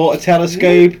 you bought a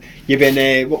telescope, you've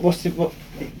been, what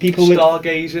people with...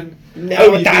 Stargazing. No,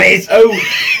 what that is!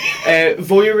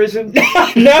 Voyeurism. No,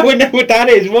 I know what that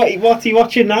is. What's he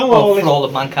watching now? Oh, for all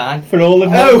of mankind. For all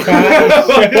of mankind.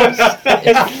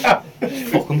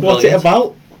 Fucking What's it brilliant.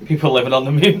 about? People living on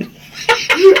the moon.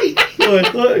 Oh, I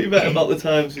thought you meant about the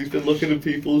times he's been looking at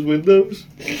people's windows.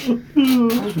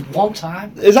 That was one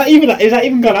time. Is that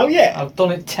even gone out yet? I've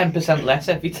done it 10% less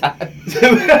every time.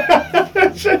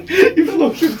 You've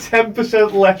looked at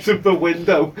 10% less of the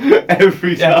window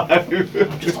every Yeah. time.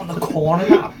 I'm just on the corner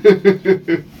now.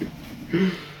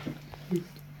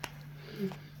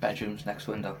 Bedroom's next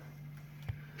window.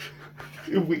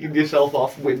 weaning yourself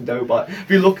off window by. If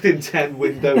you looked in 10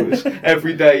 windows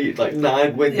every day, you'd like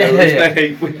 9 windows, then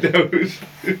 8 windows.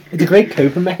 It's a great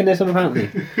coping mechanism, apparently.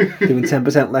 Doing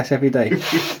 10% less every day.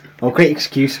 Oh, great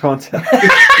excuse, can't tell.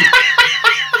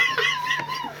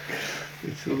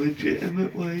 It's a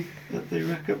legitimate way that they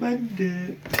recommend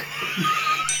it.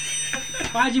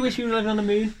 Why do you wish you were living on the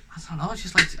moon? I don't know, it's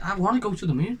just like, I want to go to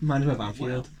the moon. Reminds me of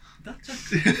Anfield. That's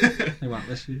actually... They want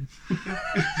this year.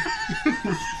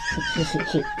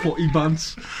 Potty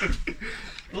bands.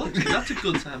 Well, actually, that's a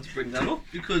good time to bring that up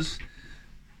because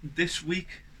this week,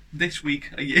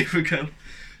 a year ago,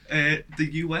 the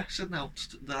US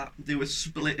announced that they were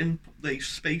splitting the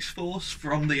Space Force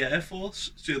from the Air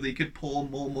Force so they could pour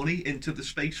more money into the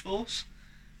Space Force.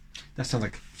 That sounds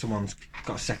like someone's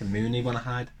got a second moon they want to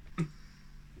hide.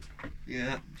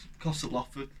 Yeah, costs a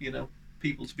lot for,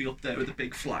 people to be up there with a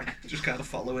big flag, just kind of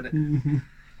following it.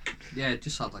 Yeah, it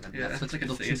just sounds like a It's like a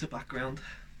theatre background.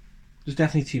 There's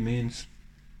definitely 2 moons.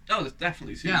 Oh, there's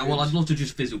definitely two. Yeah, well, I'd love to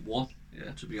just visit one,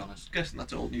 Yeah, to be honest. guessing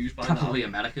that's old news by Probably now.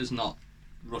 America's, not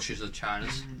Russia's or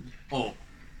China's. Or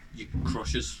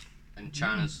Russia's and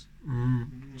China's.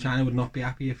 China would not be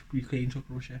happy if Ukraine took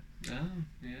Russia. Oh,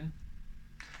 yeah.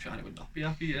 China would not be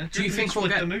happy, yeah. Do you think we'll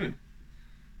split get- the moon?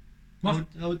 What?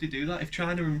 How would they do that? If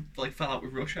China fell out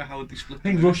with Russia, how would they split I the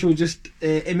think moon? Russia would just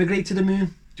immigrate to the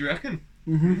moon. Do you reckon?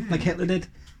 Like Hitler did.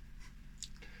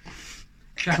 Do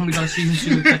you reckon we got a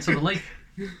season 2 of Get to the Lake?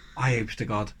 I hope to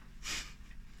God.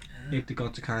 I hope to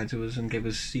God to kind to us and give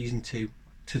us season 2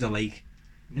 to the lake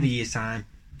in a year's time.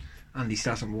 Andy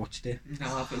still hasn't watched it. No,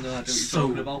 I don't know what you're talking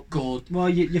So about. good. Well,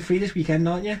 you're free this weekend,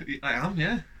 aren't you? I am,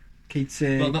 yeah. Kate's,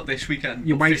 Well, not this weekend.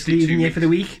 your but wife's 52 leaving you weeks. for the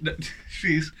week. No,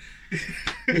 she's...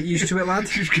 Get used to it, lad.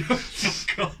 She's gone.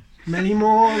 Fuck off. Many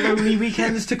more lonely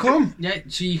weekends to come. Yeah,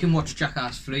 so you can watch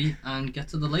Jackass 3 and Get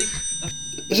to the Lake.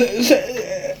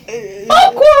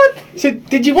 Awkward! So,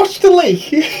 did you watch The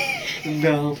Lake?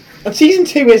 No. And season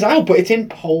 2 is out, but it's in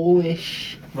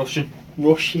Polish. Russian.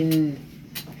 Russian.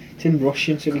 It's in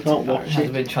Russian, so we can't watch Hasn't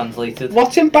it. been translated.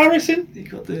 What's embarrassing? You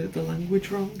got the language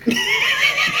wrong.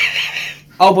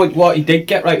 Oh, but what he did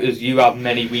get right was you have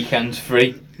many weekends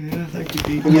free. Yeah, thank you,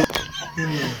 people. Yeah.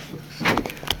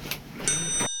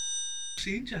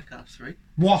 Seen Jackass 3?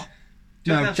 What?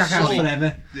 No, Jackass Jackass Solid.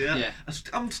 Forever. Yeah. Yeah.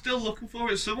 I'm still looking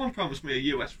for it. Someone promised me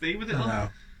a USB with it on. No.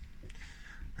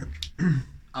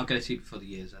 I'll get it to you before the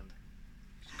year's end.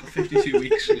 Got 52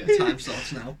 weeks. Yeah, time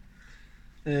starts now.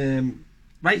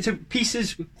 Right, so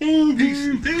pieces. We'll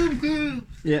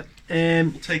Yeah.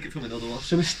 take it from another one.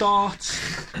 So we start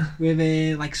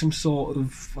with like some sort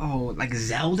of like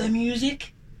Zelda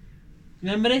music.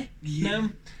 Remember it? Yeah. No.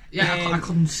 Yeah, I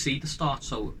couldn't see the start,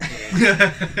 so... So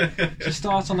it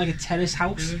starts on like a terrace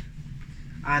house,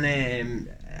 and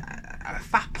a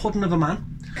fat pudding of a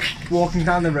man walking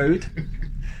down the road,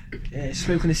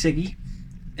 smoking a ciggy,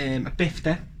 a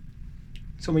bifter.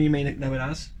 Some of you may know it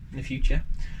as in the future,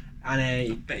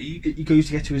 and Baig. he goes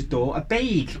to get to his door. A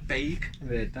baig. Baig. I've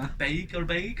heard that. Baig or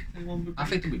Baig? Anyone would I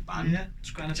think they'll be banned. Yeah,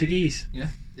 it's kind of big. Ciggies. Yeah,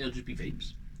 they'll just be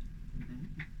vapes.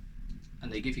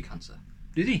 And they give you cancer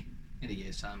Did he? in a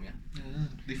year's time, yeah. Yeah,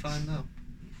 they fine now.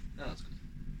 No, that's good.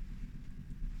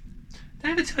 Did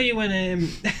I ever tell you when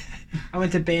I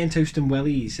went to Burnt Toast and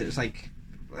Willie's? It was like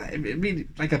really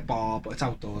like a bar, but it's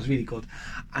outdoors, really good.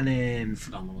 And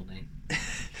Phenomenal name.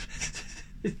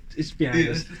 it's behind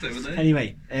Yeah, us. it's just over there.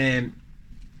 Anyway,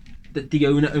 the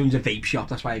owner owns a vape shop.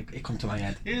 That's why it come to my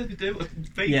head. Yeah, they do. A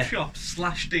vape Yeah. shop /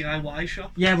 DIY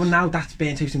shop. Yeah, well now that's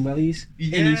Burnt Toast and Willie's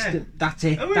in Yeah. Easton. That's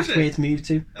it. Oh, is That's it? where it's moved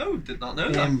to. Oh, did not know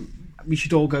that. We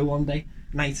should all go one day,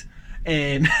 night.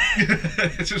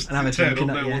 It's just and have a turn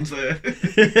drink up, in no that, one's there.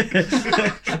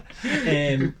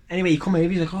 Anyway, he come over.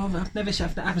 He's like, "Oh, I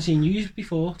haven't seen you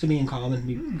before." To me and Carmen,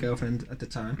 my girlfriend at the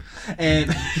time.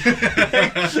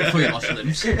 Before you lost your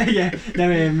limbs. Yeah.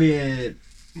 No.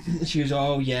 She goes,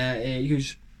 "Oh yeah." He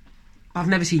goes, "I've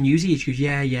never seen you." She goes,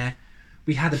 "Yeah.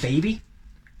 We had a baby."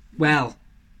 Well,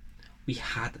 we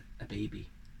had a baby.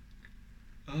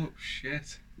 Oh,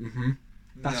 shit. Mm-hmm.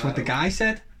 That's what the guy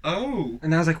said. Oh.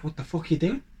 And I was like, "What the fuck are you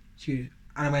doing?" And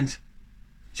I went,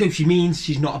 "So she means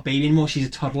she's not a baby anymore, she's a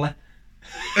toddler."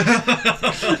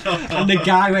 And the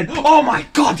guy went, "Oh my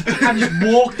god!" and just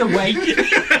walked away.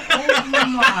 Oh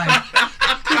my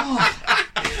god!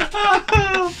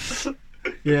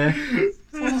 Yeah.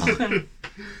 Fucking-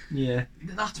 Yeah.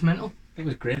 That's mental. It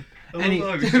was grim. Oh, Any-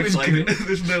 no, it's it just was like, good.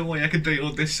 there's no way I can deal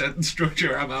with this sentence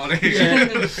structure, I'm out of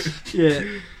here. Yeah.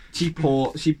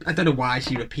 I don't know why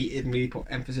she repeated and really put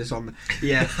emphasis on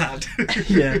yeah.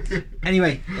 Yeah.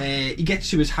 Anyway, he gets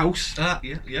to his house.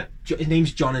 Yeah. His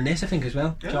name's John in this, I think, as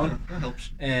well. Yeah, John. that helps.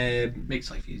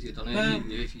 Makes life easier, doesn't it?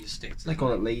 If you stick to They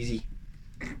call it lazy.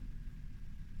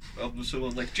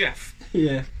 Someone like Jeff.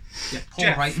 Yeah. Yeah, Paul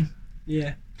Jeff. Brighton.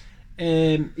 Yeah.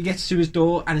 He gets to his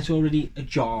door and it's already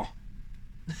ajar.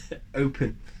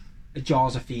 Open. A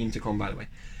jar's a theme to come, by the way.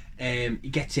 He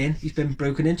gets in. He's been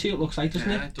broken into, it looks like, doesn't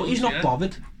Yeah, it? it But does, he's not yeah.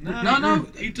 bothered. No.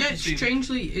 He Yeah, doesn't seem...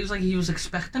 strangely, it was like he was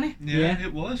expecting it. Yeah, Yeah.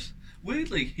 it was.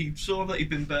 Weirdly, he saw that he'd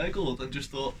been burgled and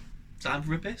just thought, time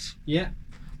for a piss. Yeah.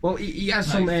 Well, he has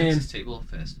No, some. he fixed his table up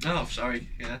first. Oh, sorry,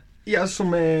 yeah. He has some.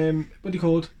 What do you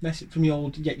call it? Message from the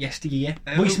old yesteryear.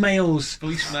 Oh. Voicemails.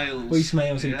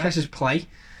 Voicemails. He Yeah. presses play,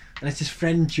 and it's his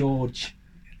friend George.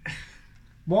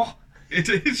 What? It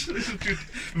is. It's just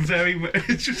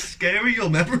it's just scary, your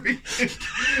memory.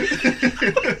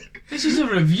 This is a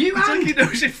review, It's like he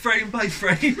knows it frame by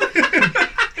frame.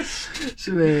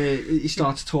 So he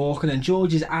starts talking, and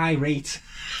George is irate.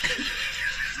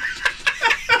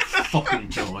 Fucking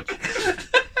George.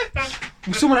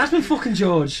 Someone has been fucking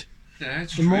George Yeah,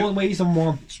 it's in true. more ways than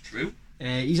one. It's true.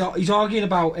 He's arguing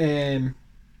about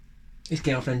his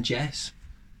girlfriend Jess.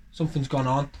 Something's gone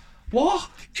on. What?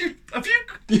 Have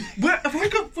I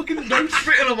got fucking notes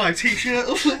written on my t-shirt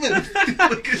or something?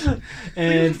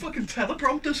 There's a fucking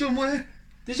teleprompter somewhere.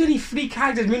 There's only 3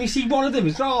 characters. We only see one of them.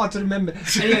 It's not hard to remember.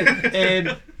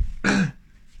 Anyway,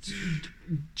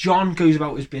 John goes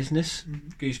about his business.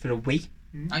 Goes for a wee.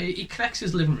 He corrects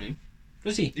his living room.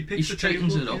 Does he? He picks He the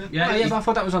straightens table it up. up, Yeah, Oh, yeah, but I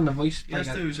thought that was on the voice. He has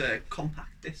Like, those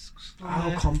compact discs.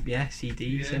 oh, yeah,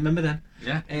 CDs. Yeah. I remember them.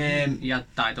 yeah. He had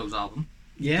Dido's album.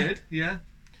 Yeah. Did, yeah.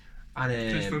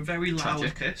 Just for a And very loud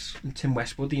tragic. piss. Tim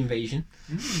Westwood, The Invasion.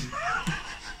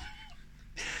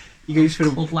 He goes for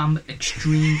a Club Lamb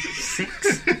Extreme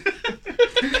 6.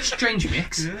 Strange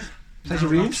mix. Yeah. Pleasure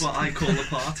Now Rooms. That's what I call a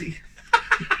party.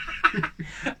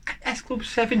 S Club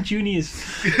 7 Juniors.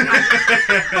 He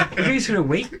goes for a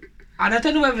wee. And I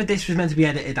don't know whether this was meant to be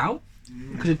edited out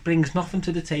because it brings nothing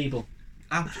to the table.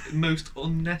 Most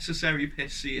unnecessary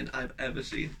piss scene I've ever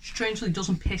seen. Strangely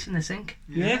doesn't piss in the sink.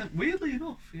 Yeah. Weirdly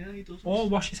enough, yeah, he doesn't. Or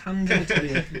wash his hands in the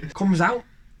toilet. Comes out.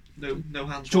 No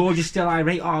hands. George is still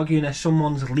irate, arguing that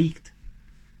someone's leaked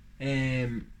a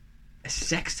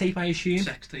sex tape, I assume.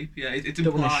 Sex tape, yeah. It's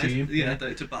Don't wanna implied. assume, yeah. That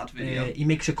it's a bad video. He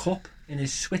makes a cup in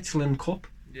his Switzerland cup.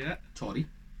 Yeah. Tory.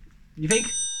 You think?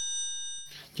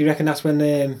 Do you reckon that's when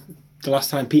the last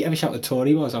time Pete ever shouted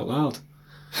Tory was out loud?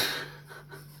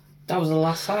 That was the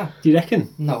last time. Do you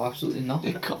reckon? No, absolutely not.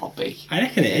 It can't be. I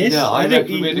reckon it is. No, I think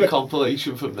reckon we made a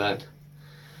compilation from then.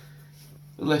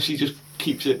 Unless he just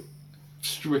keeps it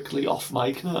strictly off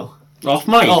mic now. Off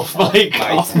mic. Off mic.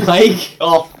 Off mic.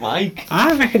 Off mic.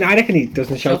 I reckon he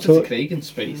doesn't shout Shouted to Tory. Craig in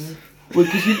space. Well,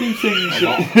 because you do things.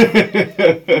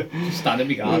 Just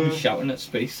standing in my garden shouting at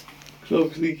space.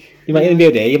 Obviously. You might even be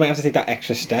there. You might have to take that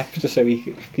extra step just so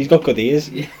he's got good ears.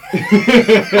 Yeah.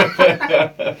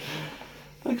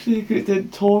 Actually, then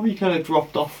Tory kind of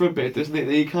dropped off for a bit, doesn't it?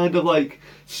 He kind of like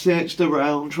searched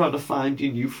around trying to find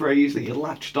your new phrase that you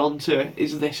latched onto.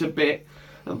 Is this a bit?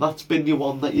 And that's been your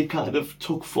one that you kind of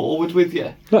took forward with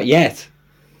you Not yet.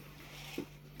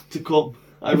 to come.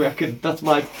 I reckon that's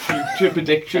my future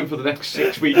prediction for the next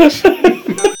 6 weeks.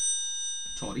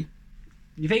 Tory.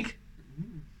 You think?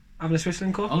 Having a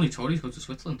Switzerland cup? Only Tories go to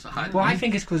Switzerland to hide. Well, I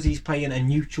think it's because he's playing a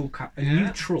neutral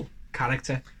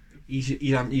character.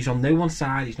 He's on no one's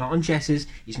side. He's not on Jess's.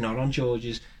 He's not on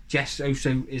George's. Jess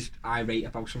also is irate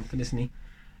about something, isn't he?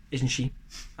 Isn't she?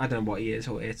 I don't know what he is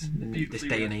or it in this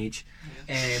day and age.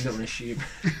 Don't want to assume.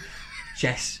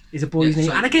 Jess is a boy's name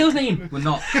so and a girl's name. We're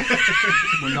not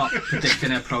predicting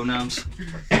her pronouns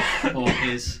or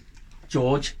his.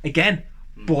 George again,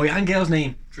 boy and girl's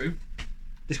name. True.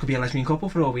 This could be a lesbian couple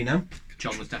for all we know.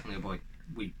 John was definitely a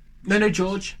boy. No,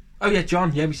 George. Oh yeah,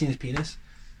 John. Yeah, we've seen his penis.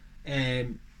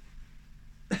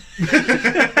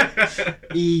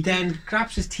 He then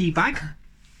grabs his tea bag,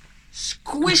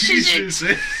 squishes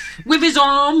it with his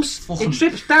arms. It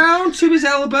drips down to his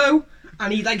elbow,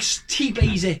 and he like tea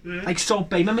bays it like Salt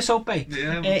Bay. Remember Salt Bay?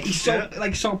 Yeah. He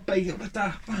like Salt Bay like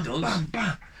that. Bam, does. bam,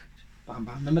 bam, bam,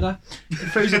 bam. Remember that? He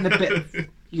throws it in the bit.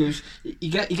 He goes. He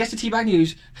gets the tea bag. And he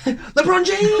goes, LeBron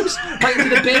James, right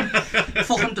into the bin.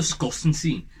 Fucking disgusting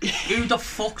scene. Who the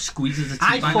fuck squeezes a tea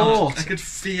I bag thought. I could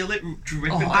feel it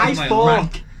dripping down I my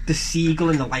thought leg. the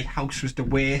seagull in the lighthouse was the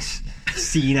worst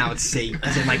scene I would see,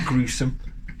 as in like gruesome.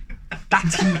 That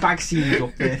teabag scene is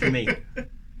up there for me,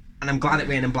 and I'm glad it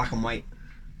went in black and white.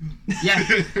 Yeah,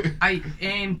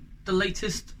 the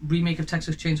latest remake of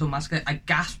Texas Chainsaw Massacre, I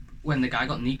gasped when the guy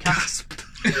got kneecapped.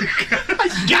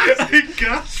 Gasp.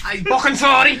 I fucking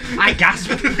sorry. I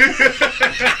gasped.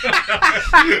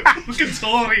 Fucking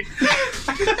Tory.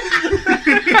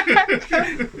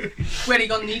 Where he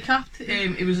got kneecapped,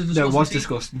 it was a disgusting No, it was scene.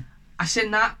 disgusting. I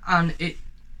seen that and it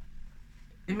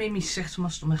made me sick to my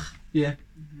stomach. Yeah.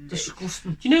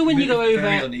 Disgusting. Do you know when you go Very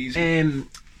over, uneasy.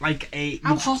 like a...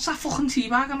 How hot's that fucking tea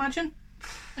bag, imagine?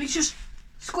 And he's just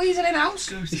squeezing it out.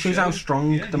 Goes It to shows show. how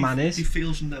strong the man He is.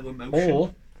 feels no emotion.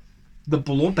 Or the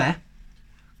blubber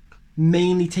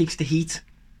mainly takes the heat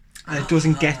and it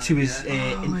doesn't get to his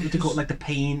what they call it, like the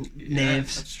pain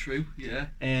nerves. That's true. Yeah.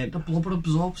 The blubber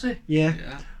absorbs it. Yeah.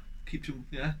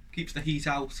 Yeah. Keeps the heat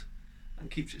out and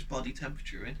keeps its body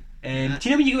temperature in. Do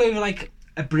you know when you go over like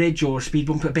a bridge or a speed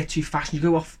bump a bit too fast and you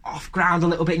go off ground a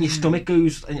little bit and your stomach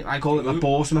goes, and I call it my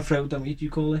balls in my throat, don't you? Do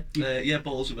you call it? Yeah,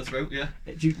 balls in my throat. Yeah.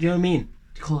 Do you know what I mean?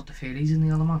 Do you call it the fairies in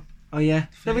the other man? Oh yeah.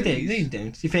 No, we do. Fairies. No, you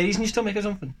don't. Your fairies in your stomach or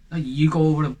something. No, you go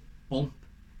over a bump,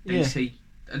 they Yeah. say,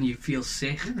 and you feel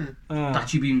sick. Oh.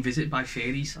 That you've been visited by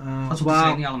fairies. Oh, That's what they say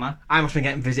well, in the other man. I must have been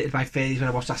getting visited by fairies when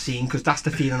I watched that scene because that's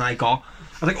the feeling I got.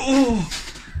 I was like, oh.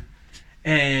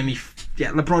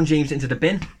 LeBron James into the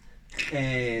bin.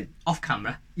 Off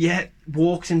camera. Yeah,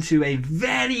 walks into a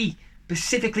very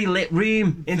specifically lit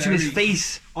room into his Very.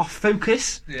 face, off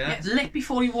focus. Yeah. Yeah, lit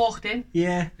before he walked in.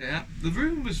 Yeah, Yeah. The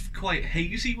room was quite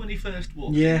hazy when he first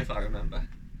walked Yeah. in, if I remember.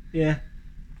 yeah.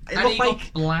 It And looked he like.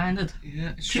 got blinded. Yeah.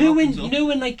 It Do you sharpens know up.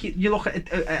 when like you look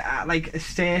at like a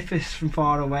surface from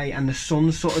far away and the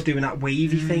sun's sort of doing that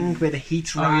wavy thing where the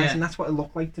heat's Oh, rising? yeah. That's what it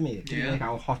looked like to me. It didn't Yeah. like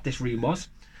how hot this room was.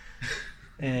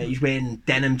 He's wearing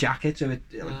denim jacket, so it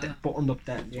buttoned up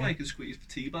denim. That's why Yeah. you can squeeze the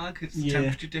tea bag. It's the Yeah.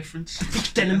 temperature difference.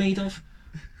 What's denim made of?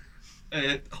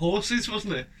 Horses,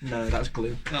 wasn't it? No, that was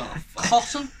glue. Oh, fuck.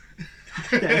 Cotton.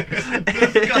 God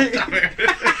damn it.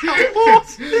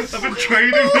 I've been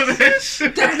training for this.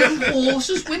 Denim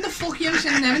horses. When the fuck you ever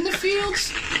seen them in the fields?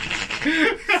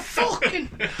 Fucking.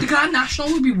 The Grand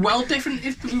National would be well different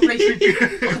if we were racing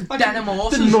denim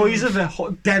horses. The noise of a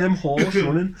denim horse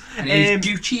running. And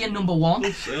he's Gucci in number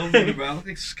one. So I'm running around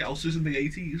like scousers in the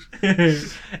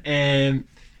 80s.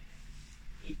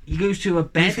 He goes to a Do you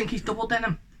bed. think he's double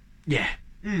denim? Yeah.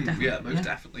 Yeah, most Yeah.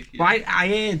 definitely. Yeah. Well, I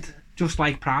heard, just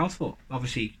like Proudfoot,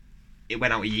 obviously, it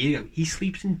went out a year ago. He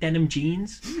sleeps in denim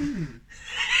jeans.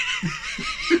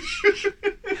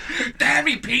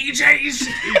 Dairy PJs!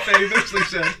 He famously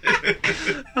said.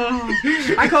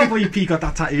 I can't believe Pete got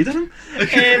that tattooed on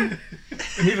him.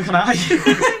 Neither can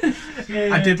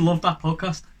I. I did love that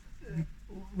podcast.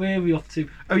 Where are we up to?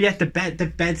 Oh yeah, the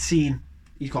bed scene.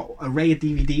 He's got an array of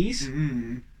DVDs.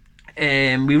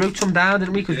 We wrote some down,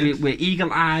 didn't we? Because we're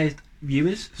eagle-eyed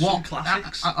viewers. Some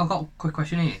classics. I've got a quick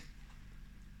question here.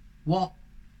 What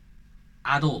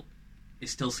adult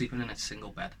is still sleeping in a single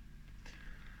bed?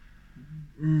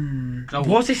 So-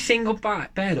 Was it single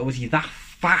bed, or was he that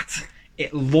fat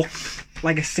it looked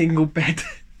like a single bed?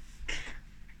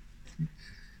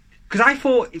 Because I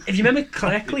thought, if you remember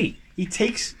correctly, he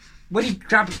takes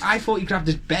I thought he grabbed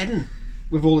his bedding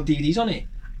with all the DVDs on it.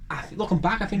 Looking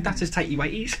back, I think that's his tighty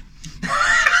whities.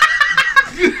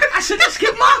 I said the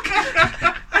skid mark.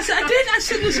 I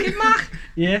said the skid mark.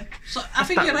 Yeah, So I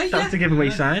think you're right. that's Yeah. the giveaway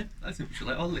sign. I think we should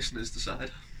let our listeners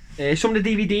decide. Some of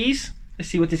the DVDs. Let's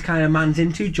see what this kind of man's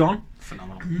into. John,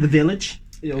 Phenomenal. The Village,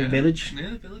 the old Yeah. Village.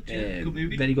 Yeah, Village. Yeah. Good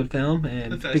movie. Very good film.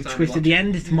 first Big time twist at the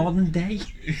end. It's modern day.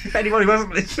 If anyone who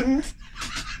hasn't listened.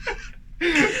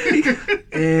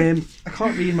 I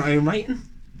can't read my own writing.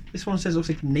 This one says it looks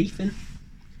like Nathan.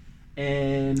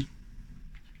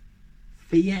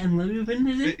 Fear and Loathing,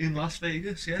 is it? In Las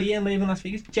Vegas, yeah. Fear and Loathing, Las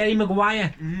Vegas. Jerry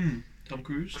Maguire, Tom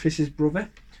Cruise. Chris's brother.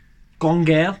 Gone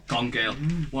Girl. Gone Girl.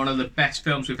 One of the best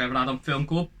films we've ever had on Film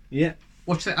Club. Yeah.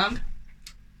 Watch it, and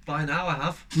By now I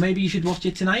have. Maybe you should watch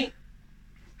it tonight.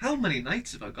 How many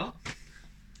nights have I got?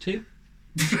 2.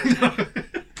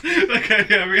 Okay,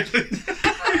 yeah, really.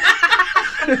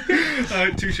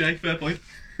 Alright, touche, fair point.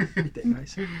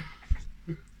 Nice.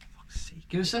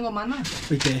 you're a single man now.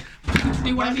 We do.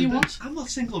 Do whatever you want. I'm not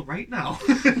single right now.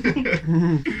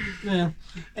 Yeah.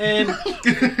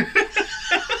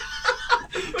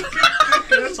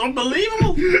 It's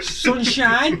unbelievable.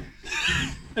 Sunshine.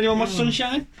 Anyone want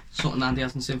Sunshine? Something Andy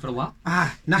hasn't seen for a while.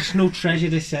 National Treasure.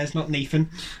 This says, not Nathan.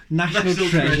 National National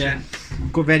Treasure.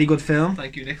 Good, very good film.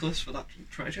 Thank you, Nicholas, for that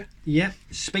treasure. Yeah.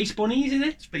 Space Bunnies, is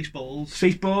it? Spaceballs.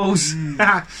 Spaceballs.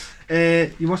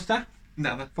 You watched that?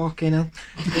 Never. Fucking hell.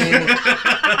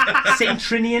 Saint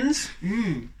Trinians.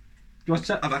 You watched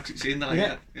that? I've actually seen that,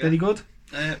 Yeah. yeah. Very good.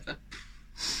 I'll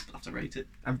have to rate it.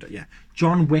 Yeah.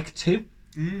 John Wick 2.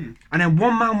 And then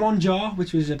One Man, One Jar,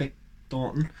 which was a bit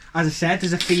daunting. As I said,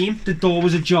 there's a theme. The door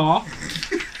was ajar,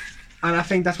 and I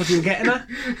think that's what you were getting at.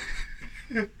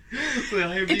 The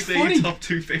It's funny. IMDb top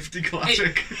 250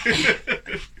 classic.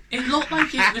 It looked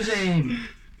like it was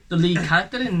the lead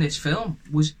character in this film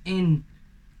was in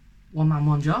One Man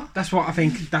One Jar. That's what I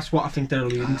think. That's what I think they're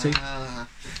alluding to.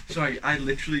 Sorry, I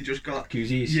literally just got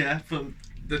Goozies. Yeah, from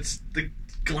the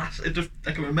glass.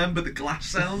 I can remember the glass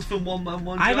sounds from One Man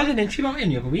One Jar. I read an interview about him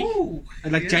the other week. Ooh, I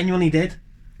yeah. genuinely did.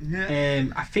 Yeah.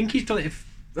 I think he's done it.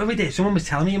 Oh, we did. Someone was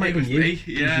telling me it might It have was been you. me. It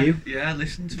was Yeah, you. yeah.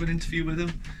 Listen to an interview with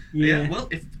him. Yeah. Well,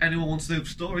 if anyone wants to know the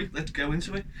story, let's go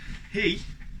into it. He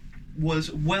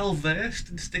was well versed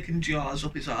in sticking jars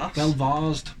up his arse. Well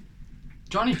varsed.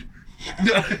 Johnny.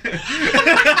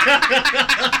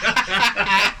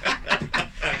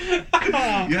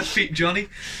 Yes, Pete Johnny.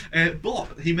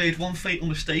 But he made one fatal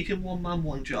mistake in One Man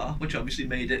One Jar, which obviously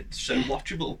made it so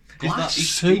watchable. Glass.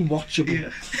 So watchable.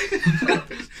 Yeah.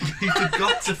 He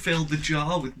forgot to fill the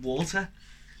jar with water,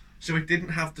 so it didn't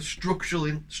have the structural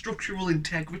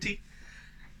integrity.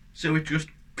 So it just,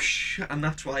 and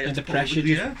that's why And it the pressure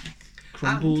just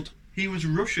crumbled. And he was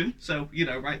Russian, so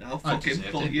right now, fuck him.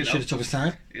 deserved But it. Should have took his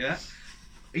time. yeah.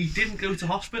 He didn't go to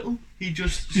hospital. He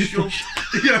just shoved.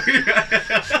 Yeah.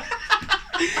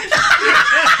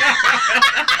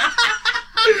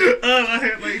 Oh, that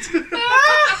hurt, mate.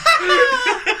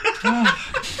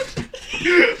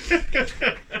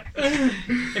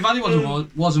 If Ali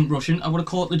wasn't Russian, I would have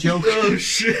caught the joke. Oh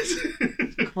shit.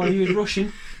 Well, he was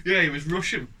Russian. Yeah, he was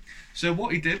Russian. So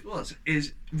what he did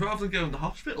is rather than going to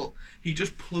hospital, he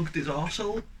just plugged his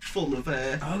arsehole full of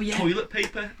toilet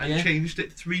paper and changed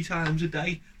it 3 times a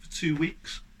day for 2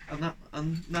 weeks, and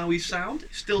now he's sound.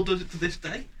 He still does it to this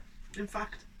day. In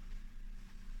fact,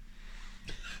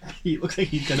 He looks like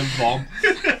he's gonna vom.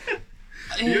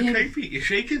 are you okay, Pete? You're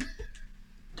shaking.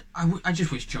 I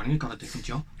just wish Johnny had got a different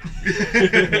job.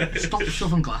 Stop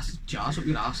shoving glass jars up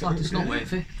your arse, lad. It's not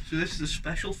worth it. So this is a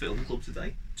special film club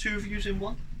today. 2 reviews in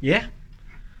one. Yeah.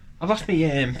 I've lost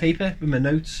my paper with my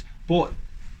notes, but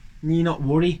need not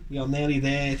worry. We are nearly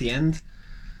there at the end.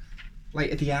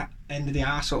 Like at the end of the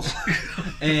arsehole.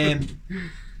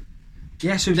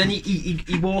 Yeah. So then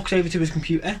he walks over to his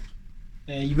computer.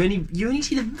 You only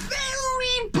see the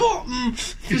very bottom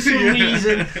for some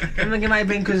reason. I think it might have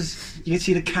been because you can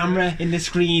see the camera in the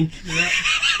screen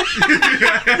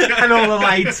and all the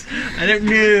lights. I don't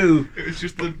know. It was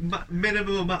just the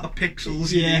minimum amount of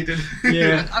pixels Yeah. you needed.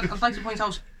 Yeah. I'd like to point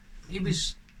out, it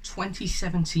was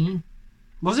 2017.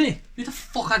 Was it? Who the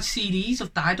fuck had CDs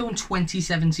of Dido in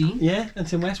 2017? Yeah, and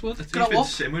Tim Westwood. He's Grow been up.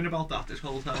 simmering about that this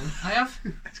whole time. I have.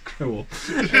 Grow up.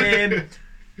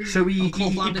 So he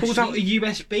pulls out a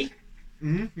USB.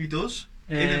 He does.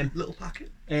 In a little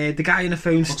packet. The guy on the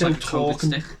phone Looks still like a COVID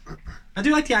talking. stick. I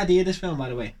do like the idea of this film, by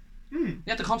the way.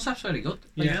 Yeah, the concept's very good.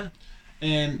 Yeah.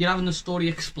 You're having the story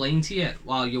explained to you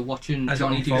while you're watching As it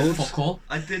Johnny do unfolds. fuck all.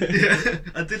 I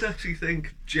did actually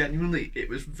think genuinely it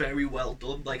was very well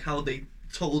done, like how they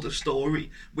told a story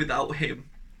without him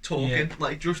talking, Yeah.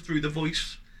 like just through the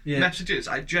voice messages.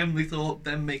 I genuinely thought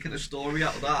them making a story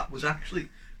out of that was actually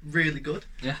really good.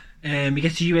 Yeah. He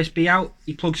gets the USB out,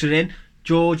 he plugs it in.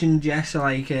 George and Jess are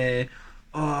like, oh,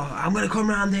 I'm gonna come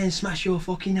round there and smash your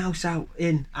fucking house out, up.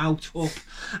 And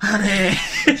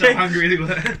That's how angry they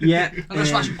were. yeah. I'm going to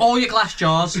smash all your glass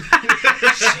jars. You're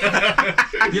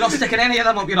not sticking any of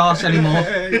them up your arse anymore.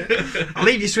 I'll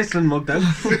leave your Switzerland mug though.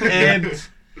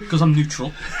 Because I'm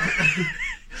neutral.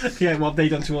 Yeah, what have they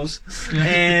done to us?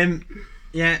 And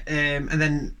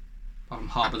then I'm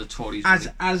harbour the Tories.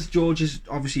 as George is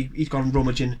obviously he's gone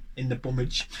rummaging in the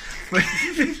bummage.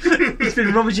 He's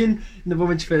been rummaging in the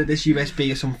bummage for this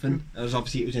USB or something. As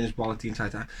obviously it was in his wallet the entire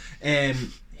time.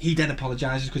 He then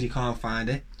apologises because he can't find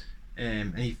it,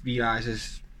 and he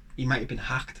realises he might have been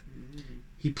hacked.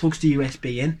 He plugs the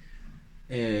USB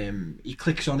in. He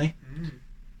clicks on it.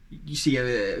 You see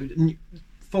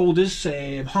folders.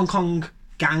 Hong Kong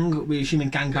gang. We're assuming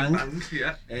gang bang.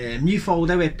 Yeah. New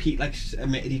folder where Pete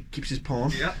admitted he keeps his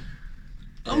porn. Yeah.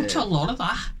 Don't tell a lot of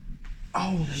that.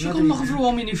 Oh, She's gone looking through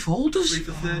all my new folders.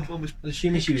 The third one was. I was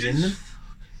assuming she was in them.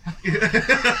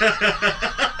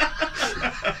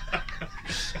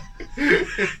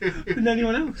 Than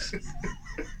anyone else.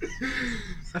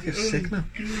 I feel sick now.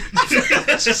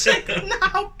 Sick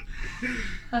now.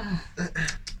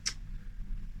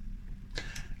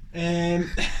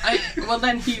 Well,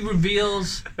 then he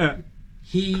reveals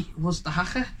he was the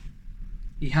hacker.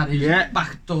 He had his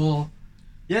backdoor.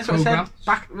 Yes, what I said.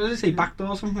 Program. What did it say? Backdoor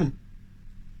or something?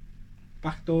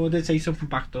 Backdoor, did it say something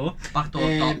backdoor?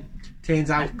 Backdoor dot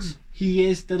Turns out X. he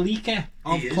is the leaker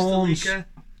of He is porns. the leaker.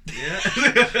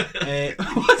 Yeah.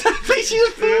 What's that place she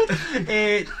just pulled?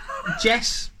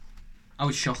 Jess. I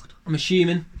was shocked. I'm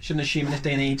assuming, shouldn't assume in this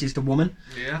day and age, is the woman.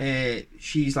 Yeah.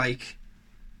 She's like,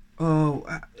 oh,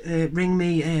 ring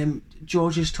me.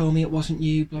 George has told me it wasn't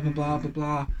you. Blah blah blah blah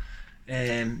blah.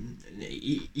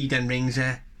 He then rings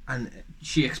her, and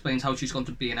She explains how she's gone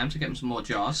to B&M to get him some more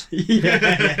jars.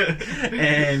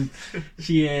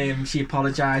 she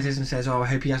apologises and says, "Oh, I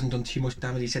hope he hasn't done too much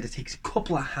damage." He said it takes a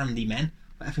couple of handy men,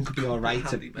 but everything could be all right.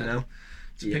 To, you know,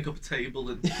 to pick up a table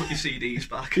and put your CDs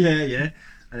back. Yeah,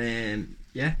 and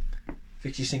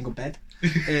fix your single bed. And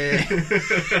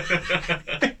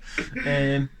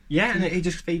it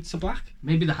just fades to black.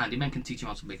 Maybe the handyman can teach him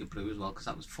how to make a brew as well, because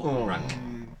that was fucking rank.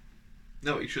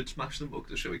 No, he should smash the mug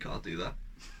to show he can't do that.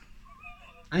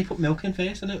 And he put milk in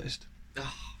first, I noticed.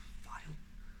 Oh, vile.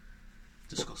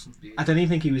 Disgusting. I don't even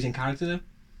think he was in character though.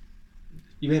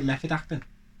 You weren't method acting.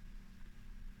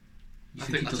 I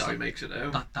think that's how he makes it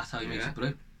out. That's how he makes a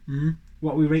brew. Mm-hmm.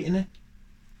 What are we rating it?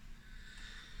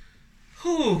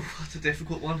 Oh, that's a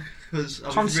difficult one because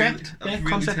Concept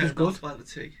concept was good. By the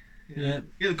tea. Yeah,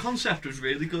 the concept was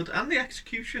really good, and the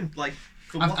execution, like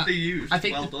for what they used, I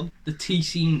think well done. The tea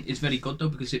scene is very good though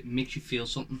because it makes you feel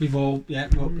something. we've all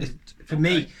for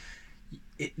me,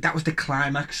 that was the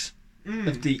climax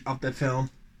of the film.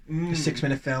 The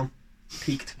 6-minute film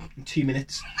peaked in 2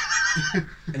 minutes, and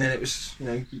then it was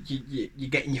you're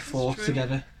getting your thoughts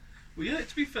together. Well, yeah.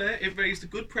 To be fair, it raised a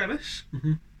good premise.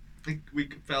 Mm-hmm. We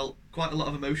felt quite a lot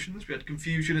of emotions. We had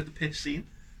confusion at the piss scene.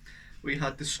 We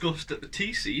had disgust at the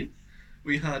tea scene.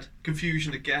 We had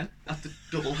confusion again at the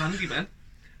double handyman.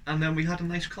 And then we had a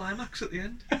nice climax at the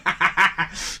end.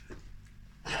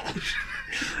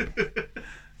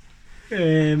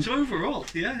 So overall,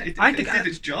 yeah, it did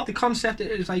its job. The concept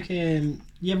is like, you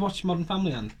ever watch Modern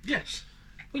Family? And Yes.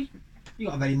 well, you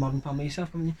got a very modern family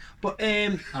yourself, haven't you? But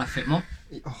And I fit mum.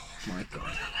 oh my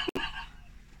god.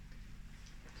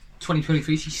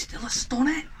 2023, she's still a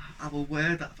stunner. I'm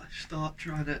aware that if I start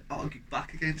trying to argue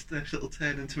back against this, it'll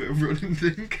turn into a running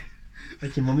thing.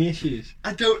 Like your mummy issues.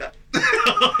 I don't know. You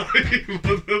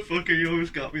motherfucker, you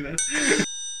always got me there.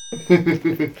 Do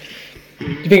you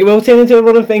think it will turn into a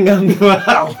running thing?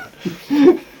 Well,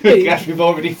 I guess we've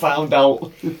already found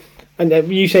out. And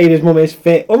you say his mum is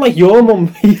fit, unlike your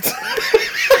mum, Pete.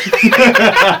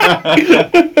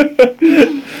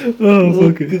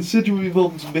 Well, considering my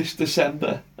mum's missed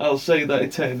December, I'll say that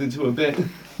it turned into a bit.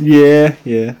 Yeah.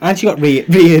 And she got re of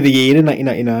the year in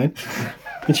 1999.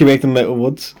 And she worked in Little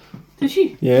Woods. Did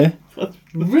she? Yeah.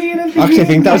 Really? I actually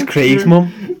think that was Craig's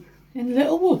mum. In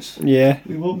Little Woods? Yeah.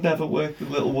 My mum never worked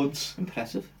in Little Woods.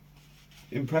 Impressive.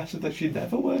 Impressive that she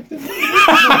never worked in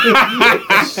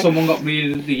Someone got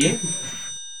Reader of the Year.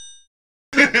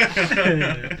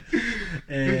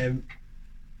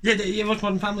 You ever watch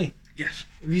Modern Family? Yes.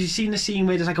 Have you seen the scene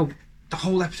where there's like the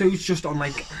whole episode's just on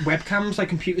like webcams, like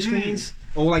computer screens,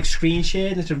 or like screen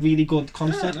shared, and it's a really good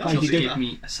concept. no, like Just you give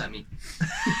me a semi.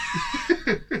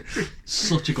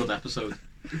 Such a good episode.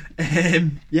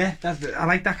 yeah, I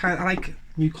like that kind. I like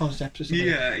new concepts or something.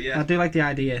 Yeah. I do like the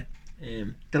idea.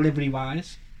 Delivery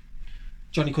wise,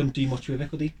 Johnny couldn't do much with it,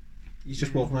 could he? He's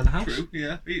just walking around the house. True,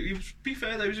 yeah. He was, to be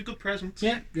fair, though, he was a good presence.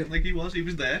 Yeah. Like he was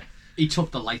there. He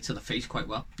took the light to the face quite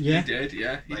well. Yeah. He did,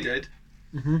 yeah, he did.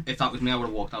 Mm-hmm. If that was me, I would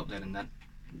have walked out there and then.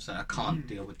 So I can't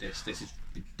deal with this. This is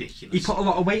ridiculous. He put a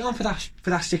lot of weight on for that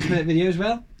 6-minute video as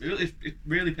well. It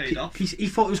really paid off. He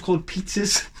thought it was called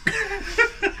pizzas,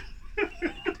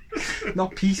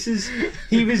 not pieces.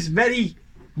 He was very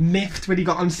miffed when he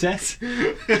got on set.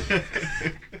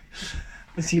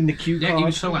 I seen the cue card. He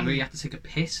was so angry he had to take a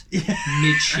piss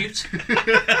mid-shoot.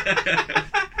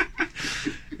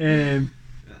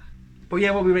 But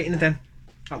yeah, what are we rating it then?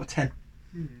 Out of 10.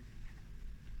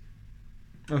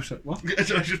 Oh, so what? I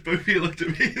just both of you looked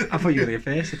at me. I thought you were going to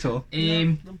go first at all.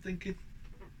 I'm thinking.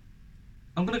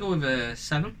 I'm gonna go with a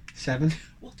 7. 7.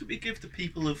 What do we give the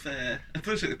people of? I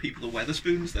suppose like the people of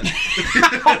Weatherspoons then.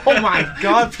 Oh my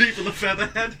god! The people of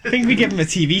Featherhead. I think we give him a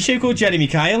TV show called Jeremy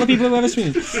Kyle. The people of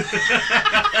Weatherspoons.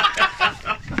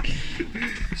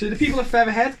 So the people of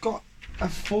Featherhead got a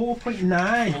 4.9,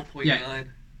 4.9. Yeah.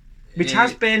 which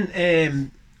has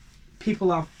been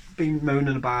people have been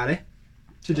moaning about it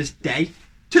to this day.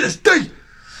 To this day.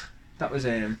 That was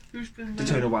Who's been the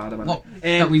Tone of Wilder man. What?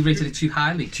 That we rated it too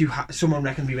highly. Someone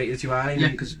reckoned we rated it too high. Yeah,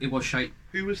 because it was shite.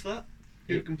 Who was that?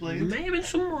 Who complained? May have been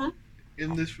someone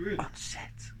In this room. on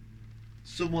set.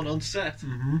 Someone on set.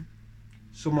 Mm-hmm.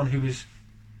 Someone who was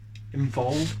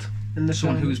involved in the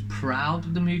Someone film. who was proud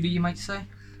of the movie, you might say.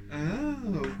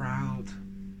 Oh. proud.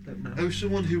 Don't know. Oh,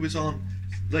 someone who was on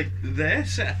like their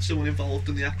set, someone involved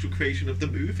in the actual creation of the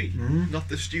movie, not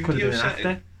the Could have studio been an setting.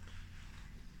 actor.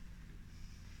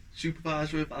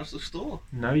 Supervisor of Asda Store.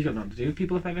 No, he's got nothing to do with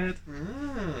People Have Ever Heard.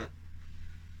 Ah.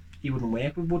 He wouldn't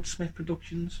work with Woodsmith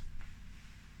Productions.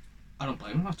 I don't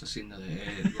blame him after seeing the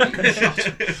writing shot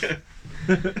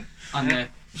and the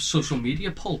social media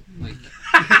pull. Like,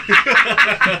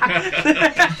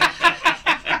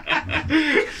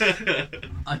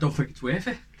 I don't think it's worth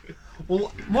it.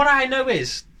 Well, what I know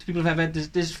is, to People Have Ever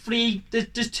Heard, there's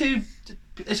two,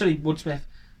 sorry, Woodsmith.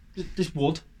 There's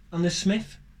Wood and there's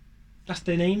Smith. That's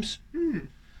their names. And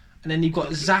then you've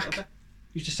got Zach,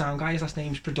 who's the sound guy. His last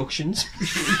name's Productions.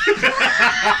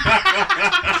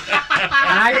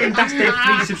 And I think that's their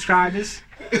 3 subscribers.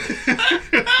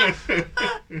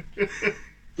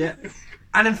 Yeah.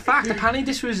 And in fact, apparently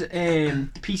this was, the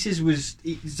pieces was,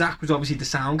 Zach was obviously the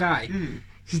sound guy.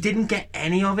 He didn't get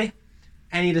any of it,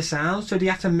 any of the sounds, so they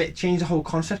had to change the whole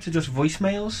concept to just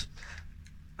voicemails.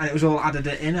 And it was all added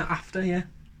in after, yeah.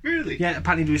 Really? Yeah,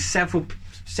 apparently there was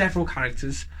several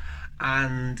characters,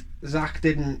 and Zach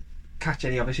didn't catch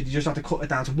any of it, so he just had to cut it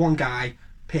down to one guy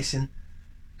pissing,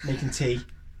 making tea.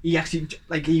 He actually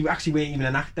wasn't even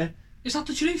an actor. Is that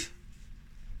the truth?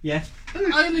 Yeah.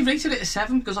 I only rated it a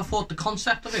 7 because I thought the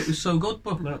concept of it was so good,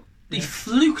 but No. they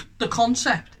fluked the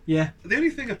concept. Yeah. The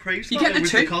only thing I praised You about get it the was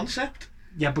two. the concept.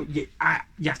 Yeah, but you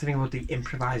have to think about the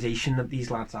improvisation that these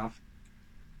lads have.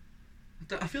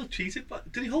 I feel cheated,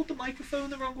 but did he hold the microphone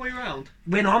the wrong way around?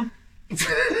 Win on.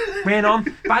 Win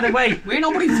on. By the way, Wait,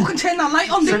 nobody fucking turned that light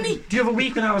on, so didn't he? the other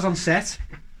week when I was on set,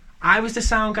 I was the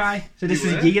sound guy. So this You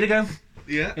was were? a year ago.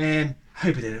 Yeah.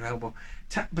 Hope I did it well,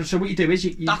 but so what you do is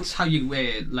you That's how you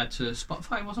led to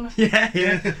Spotify, wasn't it?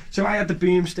 yeah. So I had the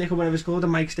boom stick or whatever it's called, the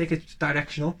mic stick. It's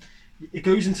directional. It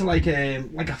goes into like a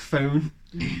phone.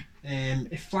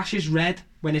 It flashes red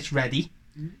when it's ready.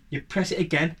 You press it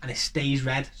again and it stays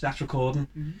red. So that's recording.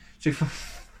 So for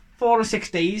 4 or 6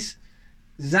 days,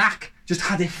 Zach just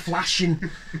had it flashing.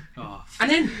 Oh, And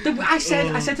then I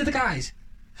said to the guys,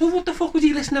 well, what the fuck was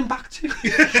he listening back to?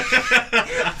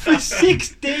 For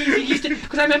 6 days he used to,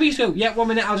 because I remember he used to go, yeah, 1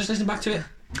 minute, I'll just listen back to it.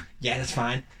 Yeah, that's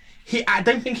fine. I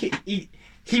don't think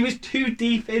he was too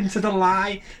deep into the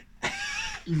lie,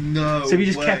 No. so he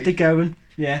just way. kept it going.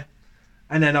 Yeah.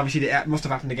 And then obviously it must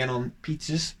have happened again on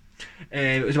pizzas.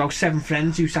 It was about 7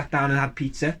 friends who sat down and had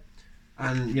pizza,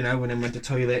 and and then went to the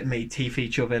toilet and made tea for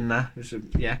each other and that. It was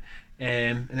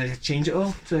and then they changed it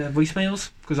all to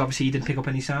voicemails because obviously he didn't pick up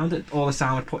any sound. All the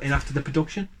sound was put in after the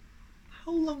production.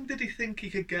 How long did he think he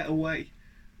could get away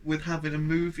with having a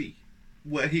movie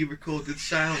where he recorded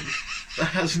sound that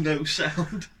has no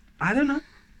sound? I don't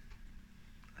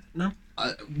know.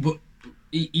 but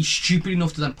he's stupid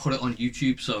enough to then put it on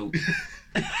YouTube, so...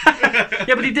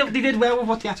 Yeah, but they did well with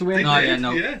what they had to wear. No, yeah,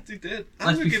 no. Yeah, they did. I'm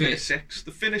Let's going be to give it fair. a 6.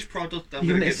 The finished product, I'm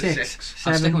You're going to giving give it it a a 6. 6.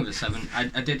 I'm 7. sticking with a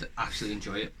 7. I did actually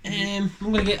enjoy it. I'm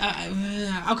gonna get.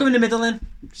 I'll go in the middle then.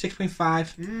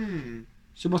 6.5.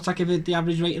 So what's that give it the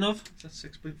average rating of? That's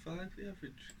 6.5 the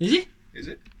average. Is it? Is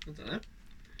it? I don't know.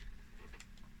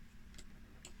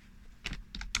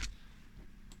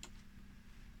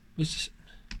 Was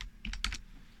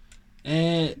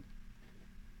Yeah,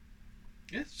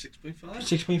 6.5.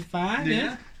 6.5.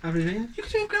 Yeah. Average rating. You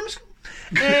can do grammar school.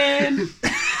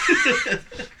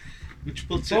 Which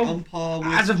puts it Well, on par with...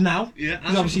 As of now. Yeah,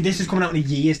 Because obviously this is coming out in a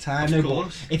year's time. Of No, but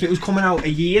course. if it was coming out a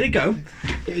year ago,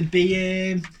 it would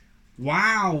be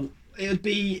wow. It would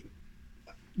be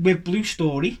with Blue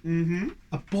Story,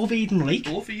 above Eden Lake,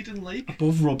 Above Eden Lake.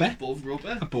 above Rubber, Above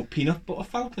Rubber. above Peanut Butter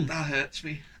Falcon, That hurts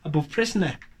me. above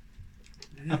Prisoner,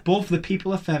 above The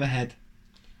People of Featherhead,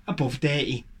 above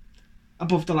Dirty,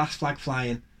 above The Last Flag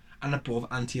Flying, and above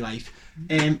Anti-Life.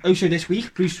 Also this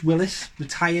week, Bruce Willis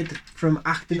retired from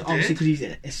acting, He obviously did? because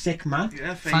he's a sick man.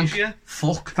 Yeah, Thank Phasia.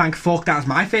 fuck. Thank fuck, that was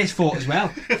my first thought as well.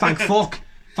 Thank fuck.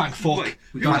 Thank fuck. Wait,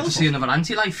 We who got to else? see another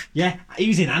anti-life. Yeah, he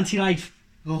was in Anti-Life.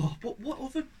 Oh, but what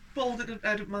other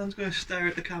bald-headed man's going to stare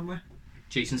at the camera?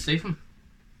 Jason Statham.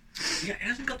 Yeah, he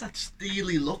hasn't got that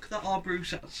steely look that our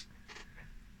Bruce has.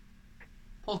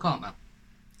 Paul Cartmel.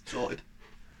 Sorted.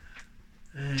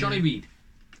 Johnny Reed.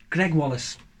 Greg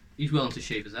Wallace. He's willing to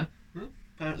shave his head. Well,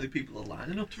 apparently people are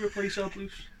lining up to replace our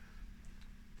Bruce.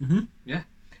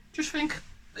 Just think,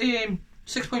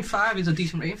 6.5 is a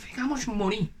decent rating. Think how much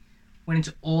money went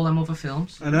into all them other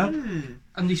films. I know.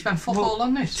 And they spent fuck Well, all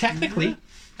on this. Technically,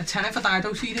 A tenner for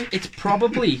Dido CD. it's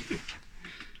probably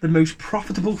the most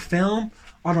profitable film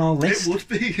on our list. It would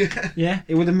be, yeah. Yeah,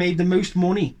 it would have made the most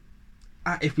money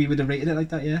if we would have rated it like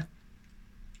that, yeah.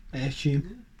 I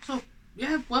assume. So,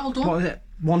 yeah, well done. What is it?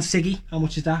 1 ciggy, how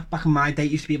much is that? Back in my day,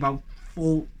 it used to be about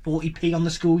 40p on the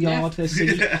schoolyard for a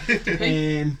city.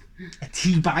 A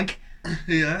tea bag.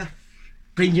 Yeah.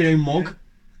 Bring your own mug.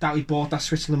 That we bought that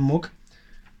Switzerland mug.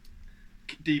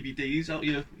 DVDs out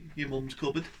your mum's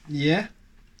cupboard. Yeah.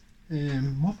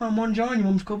 What man, one jar in your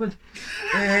mum's cupboard.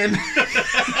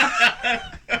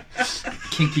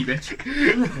 Kinky bitch.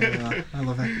 I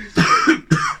love it.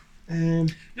 You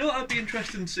know what I'd be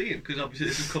interested in seeing, because obviously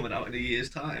this is coming out in a year's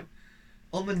time.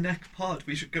 On the next pod,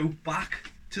 we should go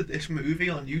back to this movie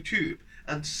on YouTube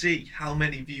and see how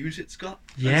many views it's got.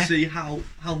 Yeah. And see how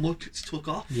much it's took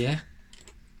off. Yeah.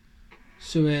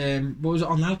 So, what was it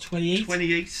on now? 28?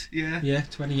 28, yeah. Yeah,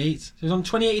 28. So it's on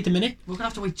 28 at the minute. We're gonna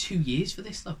have to wait 2 years for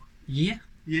this though. Yeah.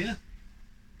 Yeah.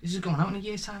 This is going out in a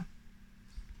year's time.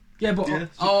 Yeah, but... Yeah.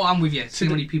 Oh, I'm with you. See So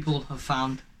how many people have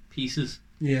found pieces.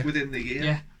 Yeah. Within the year.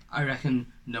 Yeah, I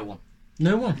reckon no one.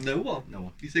 No one. No one. No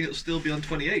one. You think it'll still be on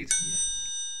 28?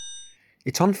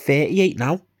 It's on 38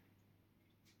 now.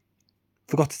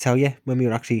 Forgot to tell you when we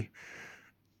were actually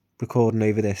recording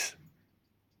over this.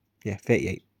 Yeah,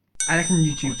 38. I reckon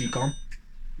YouTube be gone.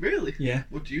 Really? Yeah.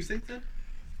 What do you think then?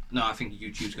 No, I think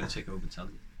YouTube's going to take over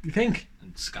telly You think?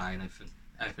 and Sky and everything.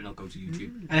 Everything will go to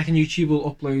YouTube. I reckon YouTube will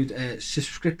upload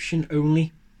subscription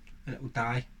only and it will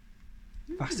die.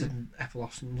 Faster than F.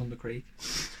 Lawson on the Craig.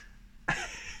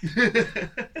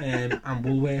 And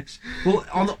Woolworths. Well,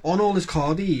 on all his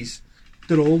cardies,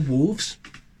 they're all wolves.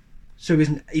 So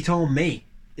he told me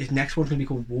his next one's going to be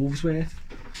called Wolvesworth.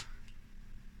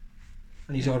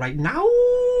 And he's alright now.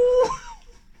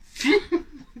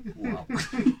 Wow.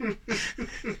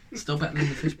 Still better than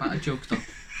the fish batter jokes though.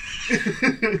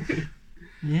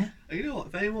 Yeah. And you know what?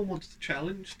 If anyone wants to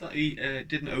challenge that he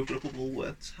didn't open up a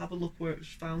Woolworths, have a look where it was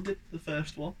founded, the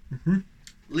first one. Mm-hmm.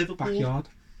 Liverpool. Backyard.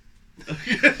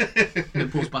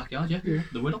 Liverpool's backyard, yeah.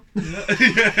 The Whittle.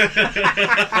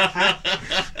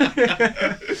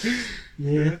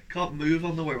 Yeah. Can't move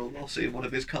on the world while seeing one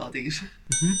of his cardies.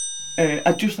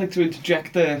 I'd just like to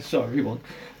interject there, sorry everyone,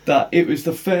 that it was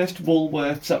the first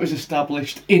Woolworths that was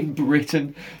established in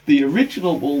Britain. The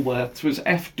original Woolworths was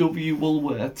F.W.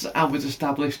 Woolworths and was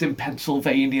established in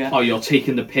Pennsylvania. Oh, you're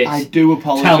taking the piss. I do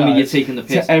apologise. Tell me you're taking the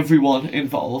piss. To everyone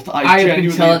involved. I have been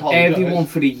genuinely telling apologise. everyone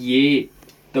for a year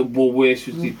that Woolworths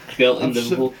was built in I'm so-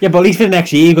 Liverpool. Yeah, but at least for the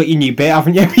next year you got your new bit,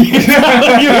 haven't you? I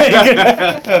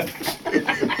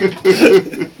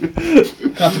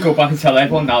have to go back and tell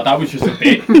everyone now that was just a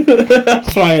bit.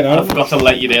 Try it I out. forgot to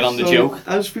let you in on the So, joke.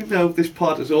 as we know, this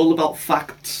pod is all about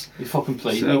facts. You fucking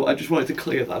played. So I just wanted to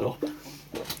clear that up.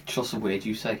 Trust the word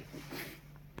you say.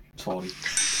 Tory.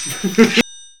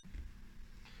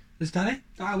 Is that it?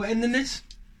 That we're ending this?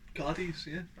 Cardies,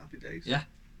 yeah. Happy days. Yeah.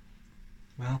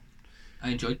 Well, I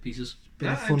enjoyed pieces. been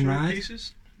Yeah, a fun enjoyed ride.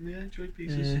 Pieces. Yeah, enjoyed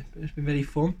pieces. It's been very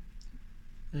fun.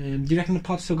 Do you reckon the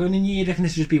pod's still going in here? Do you reckon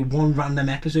this will just be one random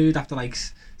episode after like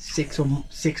 6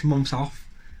 months off?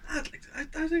 I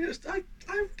think it's... I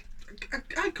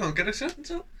can't get a sentence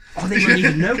out. Oh, they won't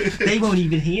even know. They won't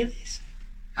even hear this.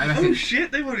 I Oh reckon,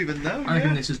 shit, they won't even know. I reckon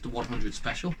yeah. this is the 100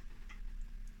 special.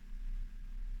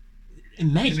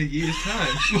 In May. In a year's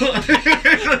time. What?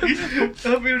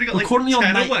 Have we only got We're like currently 10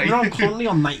 on away? we're currently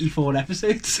on 94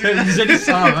 episodes. So there's only this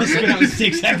has been out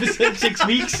 6 episodes, 6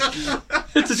 weeks.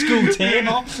 It's a school term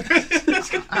off.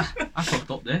 I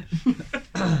fucked up there.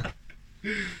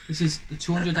 This is the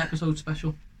 200 episode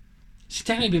special. It's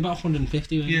technically about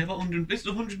 150. Right? Yeah, about 100. This is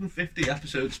a 150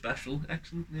 episode special.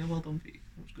 Excellent. Yeah, well done, Pete.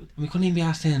 That was good. And we couldn't even be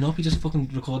asked turning up. He just fucking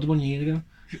recorded 1 year ago.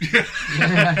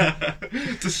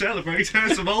 To celebrate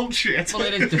some old shit. Well,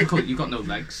 it is difficult. You've got no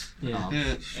legs. Yeah. Yeah,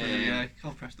 it's true, yeah, you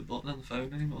can't press the button on the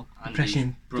phone anymore. And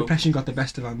Depression got the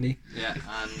best of Andy. Yeah,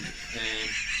 and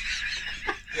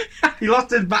He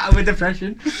lost his battle with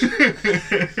depression.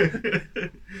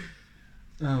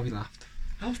 Oh, we laughed.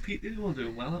 How's Pete the one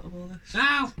doing well out of all this?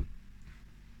 Ow!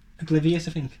 Oblivious,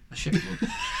 I think. a shit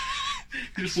blood.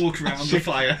 He just walks around the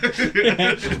fire.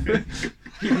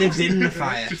 He lives in the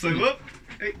fire. Just like, whoop.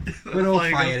 Hey, We're all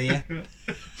fire fire goes.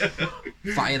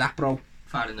 here. Fire that, bro.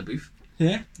 Fire in the booth.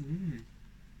 Yeah?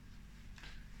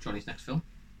 Johnny's next film.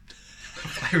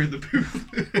 Fire in the booth.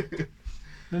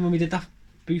 Remember when we did that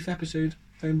booth episode?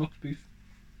 Phone box booth.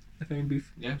 The phone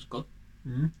booth. Yeah, it was good.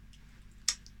 Mm-hmm.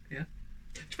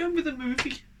 Do you remember the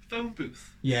movie Phone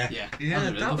Booth? Yeah. Yeah. Yeah,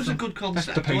 really that good was a film. good That's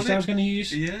concept. the poster I wasn't was going to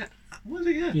use. it? Yeah. Was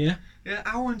it? Yeah. Yeah. Yeah,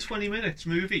 hour and 20 minutes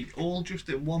movie, all just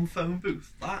in one phone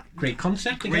booth. That Great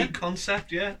concept great again.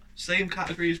 concept, yeah. Same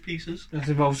category as pieces. That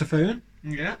involves a phone.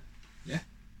 Yeah. Yeah.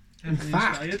 In Heavily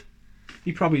fact- inspired.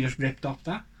 He probably just ripped off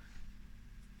that,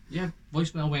 Yeah,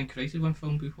 voicemail weren't created when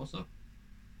phone booth was though.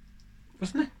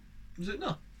 wasn't it? Was it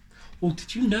not? Well,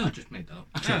 did you know? I just made that up.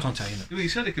 Actually, I Yeah. can't tell you that. Well, you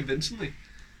said it convincingly.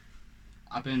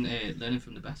 I've been learning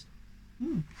from the best.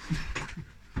 The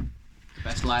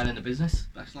best liar in the business.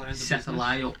 Best line in the Set business. a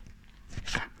lie up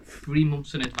 3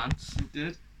 months in advance. You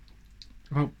did.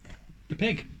 About the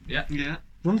pig. Yeah.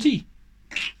 Runty.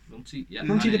 Runty, yeah.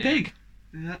 Runty and the pig.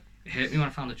 Yeah. It hurt me when I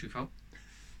found the truth out.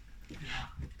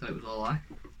 Thought it was all a lie.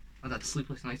 I'd had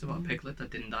sleepless nights about a piglet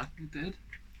that didn't die. You did.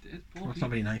 Poor That's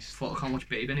not very nice. Thought I can't watch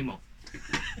Babe anymore.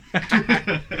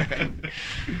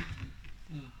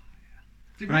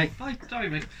 Right. Sorry,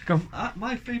 mate. Go.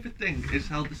 My favourite thing is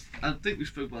how this. I think we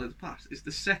spoke about it in the past. Is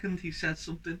the second he said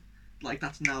something, like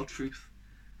that's now truth.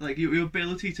 Like your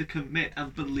ability to commit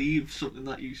and believe something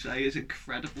that you say is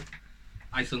incredible.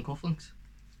 Iceland cufflinks.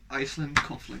 Iceland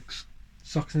cufflinks.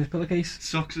 Socks in his pillowcase.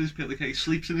 Socks in his pillowcase.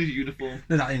 Sleeps in his uniform.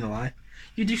 No, that ain't a lie.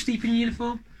 You do sleep in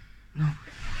uniform? No.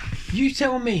 You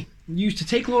telling me you used to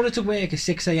take Laura to work at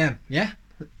 6 a.m, yeah?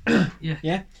 Yeah.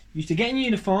 Yeah? You used to get in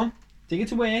uniform, take her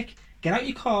to work, get out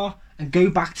your car, and go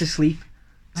back to sleep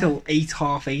till 8,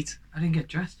 half 8. I didn't get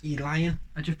dressed. He's lying.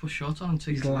 I just put shorts on and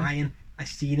took He's it to work. lying. I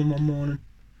seen him one morning.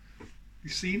 You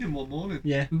seen him one morning.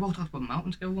 Yeah. We walked up a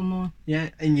mountain to go one morning. Yeah,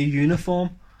 in your uniform.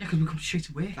 Yeah, because we come straight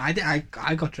to work. I did.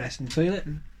 I got dressed in the toilet.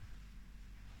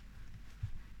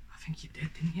 I think you did,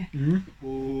 didn't you? Mm-hmm.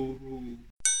 Oh.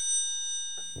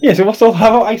 Yeah, so what's all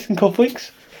about Iceland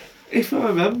cufflinks? If I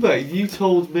remember, you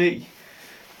told me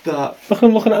that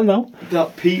Looking at him now.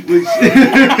 that Pete was.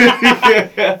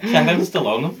 Kevin's still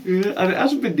on them. Yeah, and it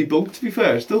hasn't been debunked, to be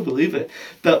fair. I still believe it.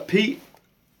 That Pete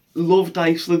loved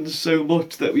Iceland so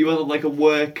much that we went on like a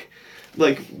work,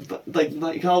 like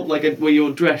out like where you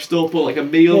were dressed up or like a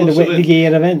meal Yeah, or the something.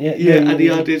 gear event. Yeah, Yeah, and he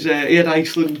had his he had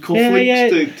Iceland cufflinks Yeah.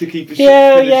 to keep his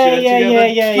Yeah, fit his shirt together.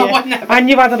 yeah. And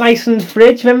you had an Iceland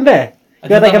fridge, remember? You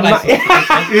had like a Believe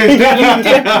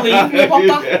me about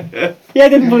that? Yeah, I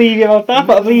didn't believe you about that,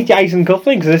 but I believed you Iceland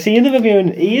cufflinks because I seen them with your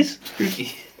own ears.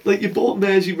 Like you bought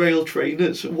Merseyrail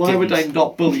trainers. Why would I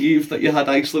not believe that you had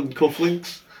Iceland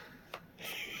cufflinks?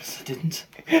 I didn't.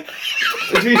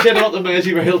 As we said about the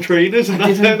Merseyrail trainers, and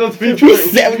that turned out to be We true.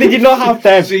 said, did you not have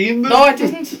them? Seen them? No, I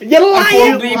didn't. You're I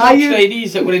lying. bought Reebok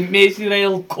ladies that were in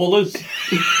Merseyrail colours.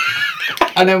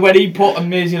 And then when he put a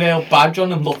Merseyrail badge on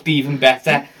them, looked even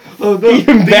better. Oh no,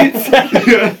 Even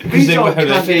these they are were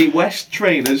horrific. Kanye West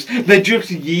trainers. They're just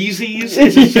Yeezys.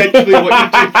 Is essentially what you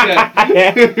just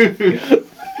said.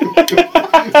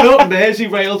 Not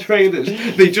Merseyrail trainers.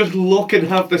 They just look and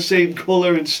have the same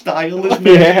colour and style as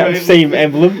Yeah, Merseyrail. same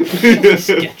emblem.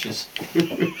 Sketches.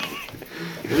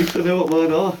 At least I know what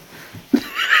mine are.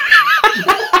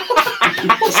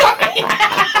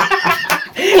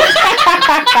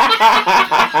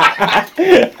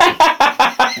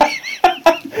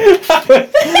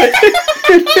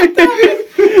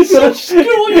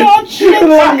 Schoolyard shit. The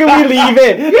longer we leave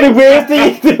it,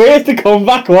 the worse the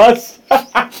comeback was.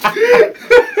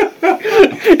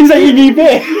 Is that your new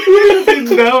bit?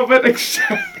 No, but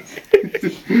accept.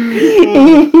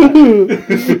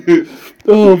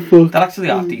 Oh fuck. They're actually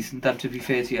are decent, them, to be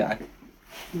fair to you.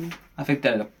 I think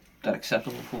they're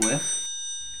acceptable for work.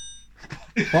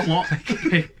 What?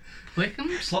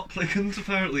 Plickums? Plot plickens,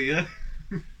 apparently, yeah.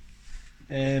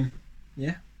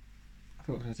 Yeah. I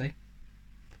forgot what I was going to say.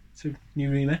 So, new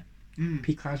rumour.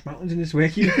 Pete climbs mountains in his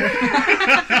work uniform.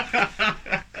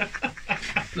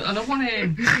 I don't want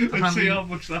Let's see how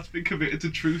much that's been committed to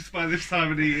truth by this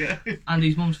time of the year.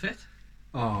 Andy's mum's fit.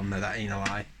 Oh no, that ain't a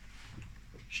lie.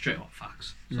 Straight up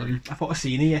facts. Sorry. I thought I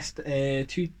seen her yesterday,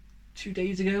 2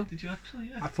 days ago. Did you actually?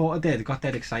 Yeah. I thought I did. I got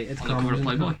dead excited. On the cover of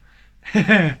Playboy.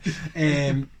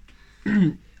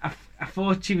 I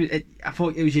thought she was. I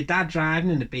thought it was your dad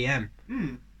driving in the BM.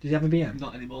 Did you have a BM?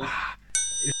 Not anymore.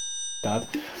 Dad.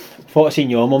 Thought I seen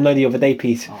your mum now the other day,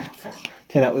 Pete. Oh, fuck.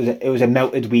 Think that it was a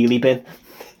melted wheelie bin.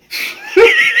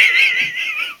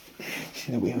 She's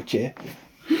in a wheelchair.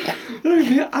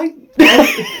 I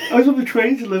was on the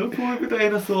train to Liverpool every day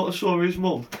and I thought I saw his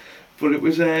mum, but it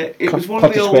was one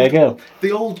of the Square girl.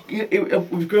 we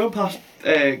was going past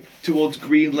towards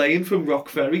Green Lane from Rock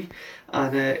Ferry,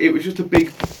 and it was just a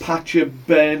big patch of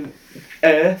burnt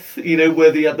earth, you know,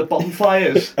 where they had the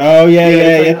bonfires. Oh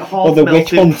yeah. Half Or the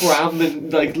witch melted hunts. pram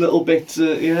and like little bits.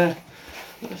 Yeah.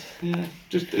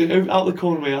 Just out the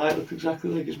corner of my eye, it looked exactly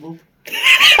like his mum.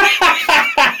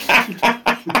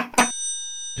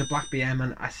 It's a black BM,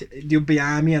 and you'll be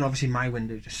behind me, and obviously my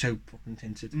window is just so fucking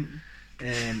tinted.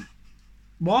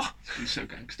 What? He's so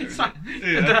gangster. It's Isn't like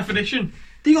it? the definition.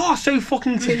 They are so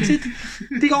fucking tinted.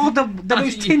 They are the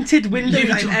most tinted windows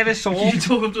I've ever saw. You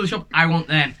talk up to the shop, I want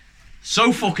them.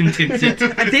 So fucking tinted.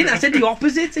 I said the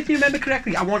opposite, if you remember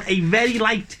correctly. I want a very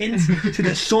light tint so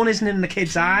the sun isn't in the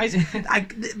kids' eyes.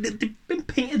 They've been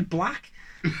painted black.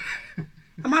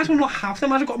 Imagine not half them.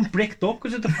 Imagine got them bricked up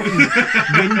because of the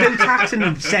fucking window tax in the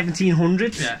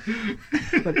 1700s. Yeah.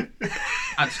 But,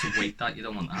 Adds to weight that, you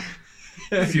don't want that.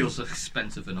 It feels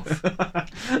expensive enough.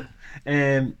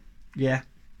 yeah.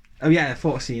 Oh yeah, I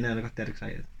thought I seen it and I got dead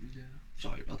excited. Yeah.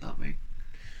 Sorry about that, mate.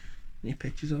 Any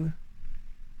pictures of it?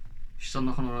 She's still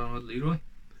knocking around with Leroy.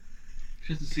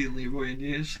 She hasn't seen Leroy in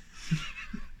years.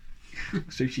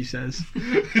 So she says.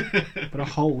 But a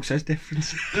hole says different.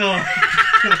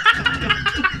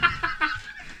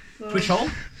 Which hole?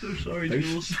 So sorry,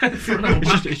 Jules.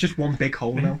 It's just one big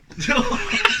hole now. It's just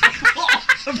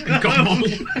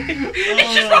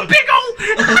one big hole!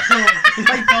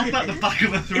 I felt at the back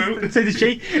of her throat. So did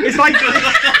she? It's like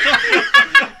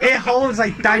her hole is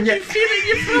like Daniel.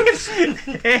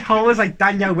 Her hole is like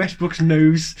Danielle Westbrook's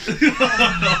nose. You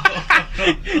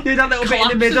know that little bit in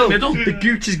the middle? The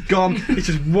gooch is gone. It's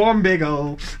just one big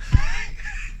hole.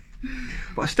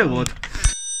 But I still would.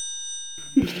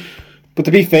 But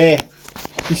to be fair,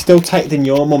 he's still tighter than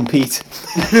your mum, Pete.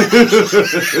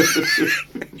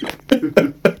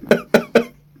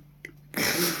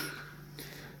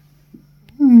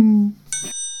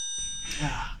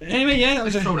 Anyway, yeah, that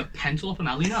was Throwing a pencil up an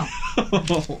alley now.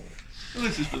 Well,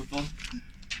 this has been fun.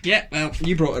 Yeah, well,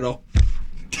 you brought it up.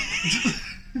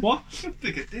 What? I don't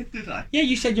think I did I? Yeah,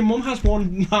 you said your mum has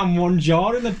one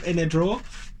jar in a drawer.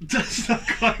 That's not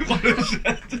quite what I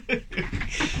said.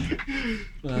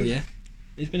 Well, yeah,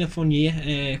 it's been a fun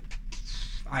year.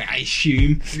 I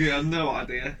assume. Yeah, no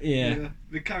idea. Yeah.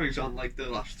 It carries on like the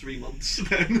last 3 months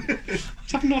then.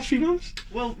 What's happened last 3 months?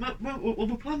 Well,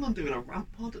 we're planning on doing a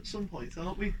rant pod at some point,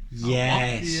 aren't we?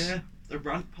 Yes. Yeah, a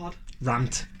rant pod.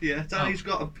 Rant. Yeah, Danny's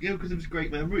got because of his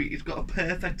great memory, he's got a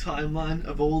perfect timeline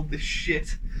of all this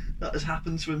shit that has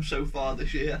happened to him so far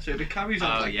this year. So if it carries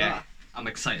on like that, I'm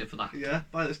excited for that. yeah,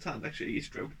 by this time next year, your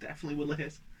stroke definitely will have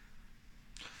hit.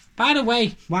 By the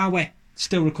way, while we're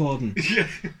still recording, Yeah.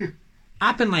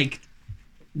 I've been like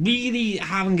really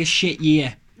having a shit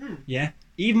year. Yeah,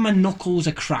 even my knuckles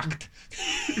are cracked.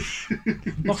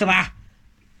 Look at that.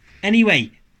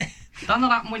 Anyway. That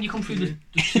not happen when you come through the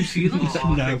 2 seasons?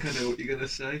 Oh, No. I think I know what you're gonna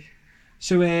say.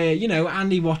 So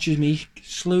Andy watches me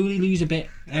slowly lose a bit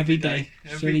every day.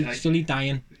 Every day. Slowly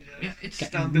dying. Yeah, it's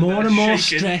Standing More there and more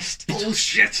shaking. stressed.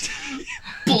 Bullshit.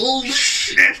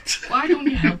 Bullshit. Why don't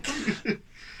you help him?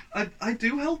 I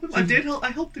do help him.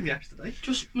 I helped him yesterday.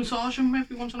 Just massage him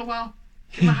every once in a while.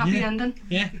 Give him a happy Yeah. ending.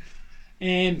 Yeah.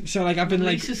 So like I've been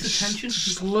like Releases the tension.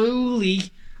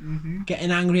 slowly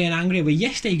getting angrier and angrier. But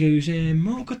yesterday he goes,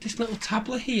 I've got this little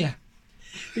tablet here.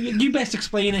 You best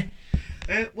explain it.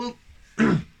 Well,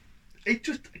 it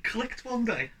just clicked one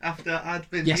day after I'd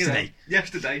been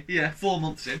Yesterday? Yeah, 4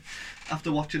 months in,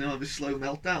 after watching him have his slow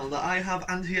meltdown, that I have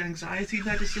anti-anxiety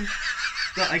medicine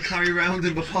that I carry around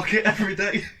in my pocket every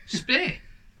day. Spare.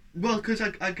 Well, because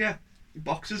I get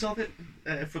boxes of it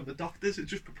from the doctors.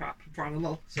 It's just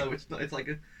propranolol, so it's like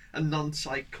a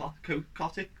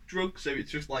non-psychotic drug. So it's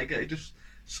just like it just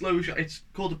slows you. It's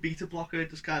called a beta blocker.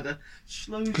 It just kind of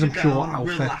slows you I'm pure down,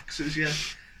 alpha. relaxes you.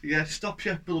 Yeah, stops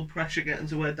your blood pressure getting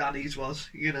to where Danny's was,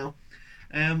 and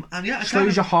yeah, I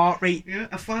Slows your heart rate. Yeah,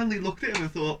 I finally looked at him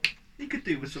and thought he could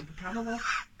do with some propranolol.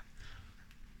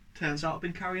 Turns out I've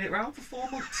been carrying it around for 4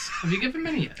 months. Have you given him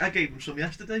any yet? I gave him some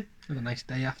yesterday. Had a nice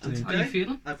day afternoon. How are you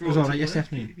feeling? I It brought was alright to yesterday work.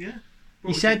 afternoon. Yeah.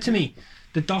 He said to me,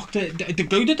 the doctor,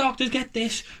 go to doctors, get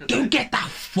this. Don't get that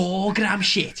 4 gram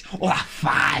shit or that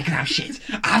 5 gram shit.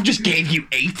 I've just gave you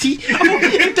 80.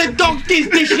 If the doctor's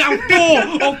dishing out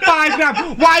 4 or 5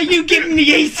 gram, why are you giving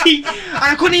me 80? And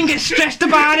I couldn't even get stressed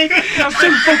about it. I was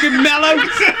so fucking mellow.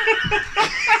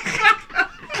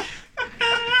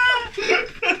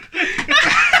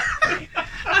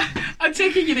 I'm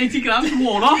taking your 80 grams and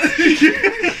worn off.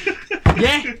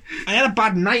 Yeah, I had a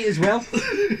bad night as well.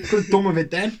 Could have done with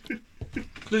it then.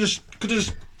 Could have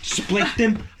just split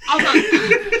them.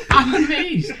 I'm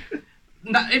amazed.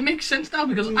 It makes sense now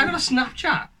because I got a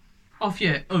Snapchat off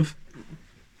you of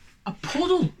a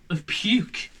puddle of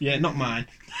puke Yeah, not mine.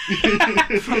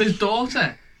 from his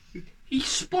daughter. He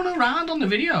spun around on the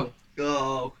video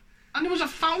Oh. and there was a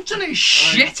fountain of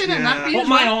shit in a yeah. nappy Up as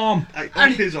my well. arm.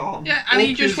 On his arm. Yeah, and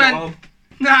he Up just his went, arm.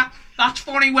 nah, that's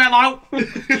funny, Willow.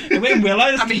 It went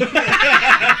Willow. I mean,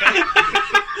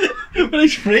 But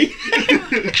it's free.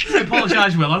 I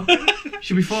apologise, Willow.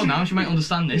 She'll be 4 now, she might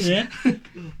understand this. Yeah.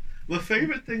 My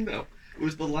favourite thing though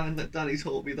was the line that Danny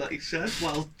told me that he said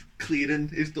while cleaning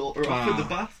his daughter off in the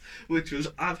bath, which was,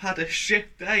 "I've had a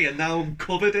shit day and now I'm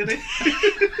covered in it."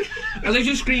 I was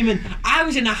just screaming, I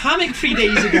was in a hammock 3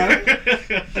 days ago.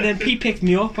 And then Pete picked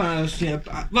me up and I was,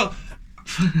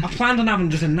 I planned on having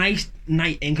just a nice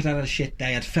night in because I had a shit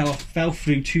day. I'd fell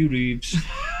through 2 roofs.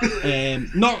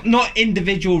 Not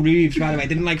individual roofs, by the way. I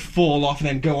didn't like fall off and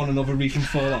then go on another roof and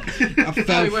fall off. I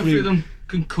fell went through them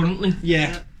concurrently.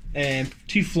 Yeah.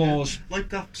 2 floors. Like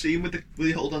that scene where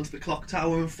you hold onto the clock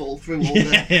tower and fall through all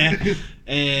the...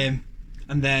 Yeah.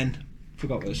 And then,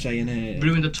 forgot what I was saying.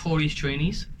 Ruined the Tories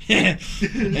trainees. Yeah.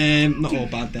 Not all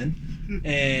bad then.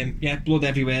 Yeah, blood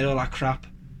everywhere, all that crap.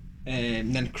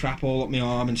 And then crap all up my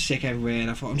arm and sick everywhere. And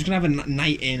I thought, I'm just going to have a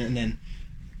night in. And then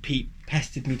Pete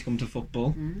pestered me to come to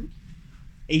football.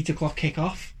 8 o'clock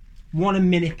kick-off. 1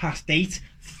 minute past 8.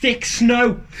 Thick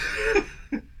snow.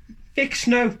 Thick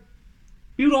snow.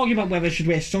 We were arguing about whether I should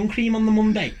wear sun cream on the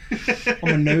Monday.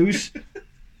 On my nose.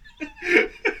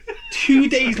 2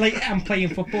 days later, I'm playing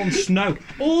football in snow.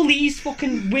 All these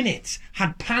fucking winnets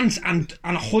had pants and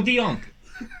a hoodie on.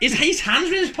 His hands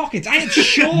were in his pockets. I had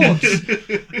shorts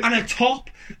and a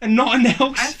top and nothing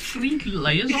else. I had 3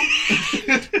 layers on.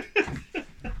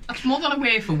 That's more than I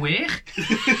wear for work.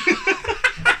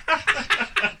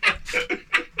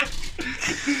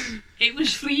 It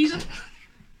was freezing.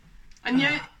 And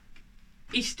yet,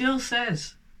 he still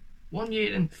says, 1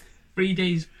 year and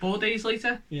 4 days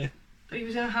later, Yeah. that he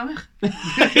was in a hammock. 1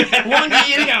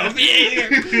 year ago.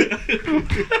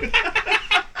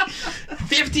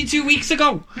 52 weeks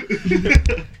ago.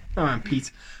 Oh man,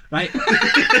 Pete. Right.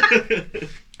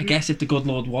 I guess if the good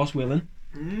Lord was willing,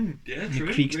 Yeah, and true.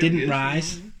 the creeks Really didn't is.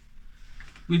 rise.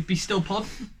 We'd be still pod.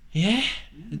 Yeah.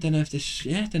 I don't know if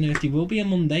they will be on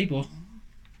Monday, but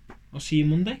I'll see you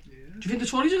Monday. Do you think the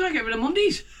Tories are going to get rid of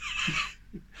Mondays?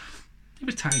 They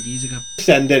retired years ago. Just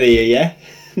end it here, yeah?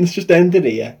 Let's just end it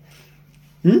here.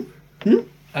 End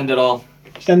it all.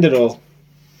 Just end it all.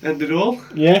 End it all?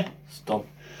 Yeah? It's done.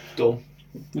 Done.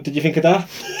 What did you think of that?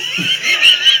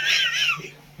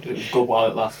 It was good while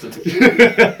it lasted. You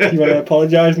want to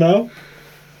apologise now?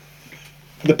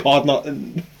 For the pod not...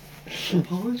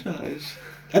 Apologise.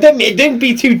 I don't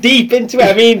be too deep into it.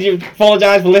 I mean, you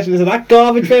apologise for listening to that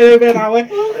garbage for over an hour.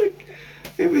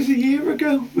 It was a year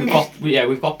ago. We've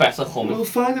got better coming. We're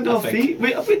finding our I think.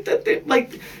 feet.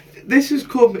 Like, this has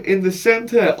come in the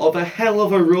centre of a hell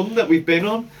of a run that we've been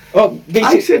on. Oh,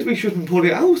 I said we shouldn't put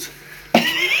it out.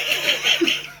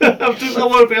 I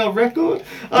want to be on record.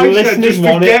 I said listeners just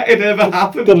want forget it ever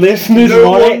happened. The listeners no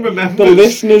want one it. remembers. The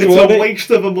listeners it's want a it.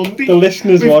 waste of a Monday. The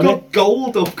listeners We've want got it.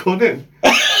 gold upcoming.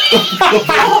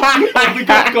 We've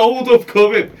got gold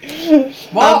upcoming.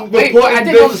 What? And we're Wait, putting I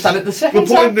didn't this- understand it the We're second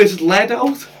putting time. this lead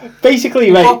out. Basically,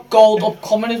 We've right. got gold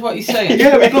upcoming is what he's saying.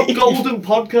 Yeah, we've got golden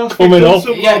podcast. Coming We've got up.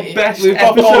 some of Yeah, our best we've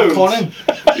got episodes. gold coming.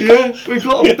 Yeah, we've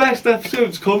got our best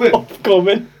episodes coming.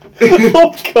 Upcoming. Upcoming.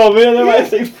 I don't know why I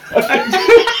say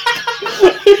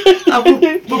And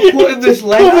we're putting this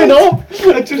lead coming out. up.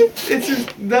 It's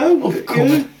just no.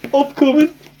 Upcoming. Yeah.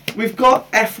 Upcoming. We've got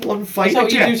F1 fighter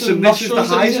what you do jets, to and this is the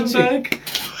nostrils that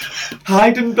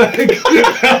Heidenberg.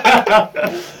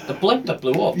 The blimp that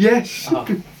blew up. Yes. Oh,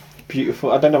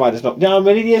 Beautiful. I don't know why there's not. Yeah, how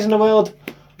many years in the world?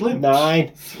 Blimps.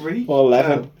 9 3 or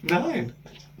 11. 9.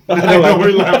 I don't 9 know. or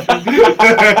 11.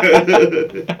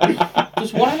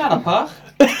 there's one in Anna Park.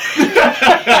 I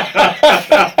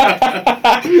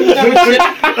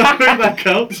think that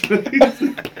counts.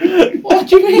 What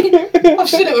do you mean? I've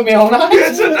seen it with my own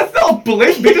eyes. That's not a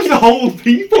blimp. It doesn't hold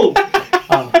people.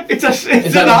 Oh, It's Is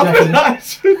an that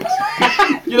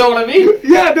advertisement. you know what I mean?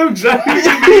 Yeah, I know exactly.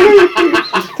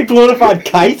 The glorified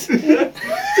kite.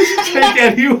 Take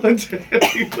anyone to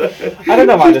anywhere. I don't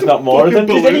know why there's not more of them.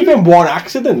 There's only been one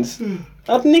accident.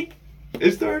 Hadn't he?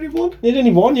 Is there anyone? There's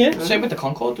only one, yeah. Same with the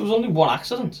Concorde. There was only one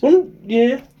accident. One,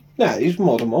 yeah. Nah, he's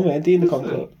more than one, weren't he, in the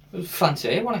Concorde? It was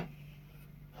fancy, wasn't it?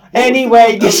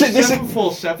 Anyway, this is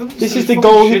 747. this is the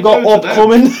goal we've got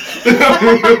upcoming.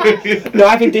 No,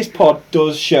 I think this pod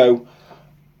does show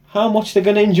how much they're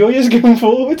going to enjoy us going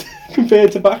forward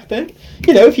compared to back then.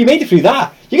 You know, if you made it through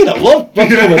that, you're going to love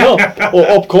what's coming up or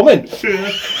upcoming.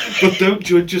 But don't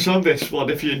judge us on this one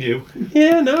if you're new.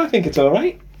 Yeah, no, I think it's all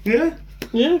right. Yeah.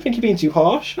 Yeah, I think you're being too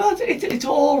harsh. No, it's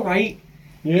all right.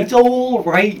 Yeah. It's all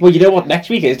right. Well, you know what next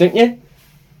week is, don't you?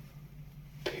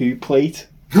 Poo plate.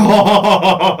 A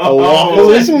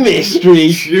waffles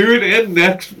mystery. Tune in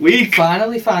next week.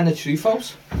 Finally find the true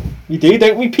folks. You do,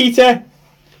 don't we, Peter?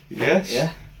 Yes.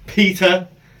 Yeah. Peter.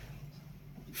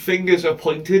 Fingers are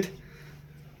pointed.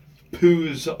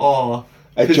 Poos are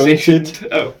Adjointed. positioned.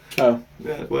 Oh. Oh.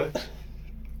 Yeah, it works.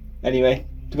 Anyway,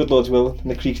 the good Lord's will and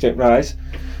the creeks don't rise.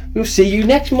 We'll see you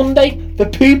next Monday for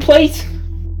Poo Plate.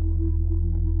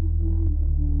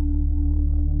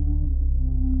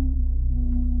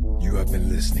 You have been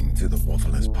listening to the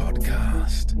Wafflers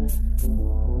Podcast.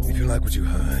 If you like what you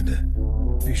heard,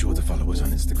 Be sure to follow us on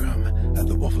Instagram at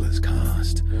The Wafflers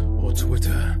Cast or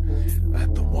Twitter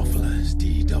at The Wafflers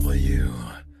DW.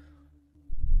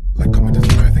 Like, comment, and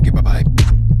subscribe. Thank you. Bye-bye.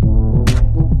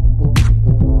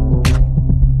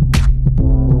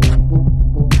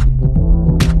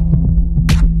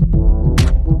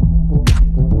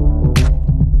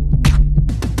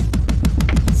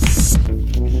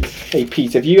 Hey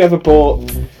Pete, have you ever bought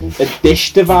a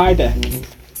dish divider?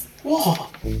 What?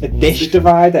 A dish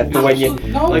divider for when you...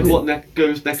 No. Like what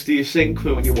goes next to your sink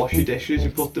for when you wash your dishes, you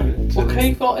put them into... What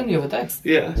Craig got in the other day?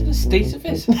 Yeah. It's the state of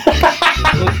it.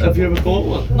 Have you ever bought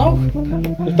one? No.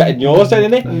 It's better than yours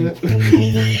then, isn't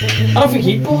it? I don't think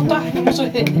he bought that. He must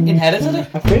have inherited it.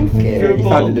 I think he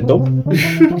found it in the dump.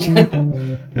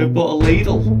 You ever bought a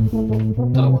ladle?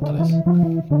 Don't know what that is.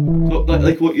 Look,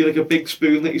 like what you like a big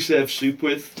spoon that you serve soup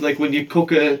with, like when you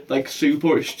cook a like soup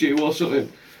or a stew or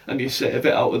something, and you serve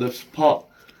it out of the pot.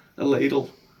 A ladle.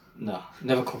 No,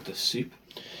 never cooked a soup.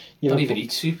 You Don't ever even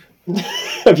eat soup.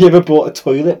 Have you ever bought a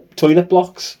toilet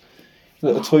blocks?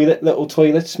 Little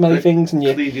toilet smelly Like, things, and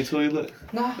you... clean your toilet.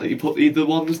 Nah. Like you put the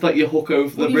ones that you hook over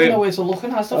Wouldn't the even know rim. where to look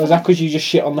and has Oh, is that because you just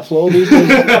shit on the floor these days?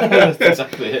 That's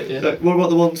exactly it, yeah. Like, what about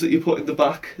the ones that you put in the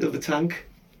back of the tank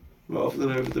rather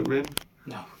than over the rim?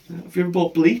 No. Have you ever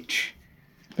bought bleach?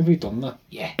 Have we done that?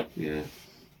 Yeah. Yeah.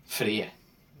 Free, yeah.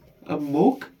 A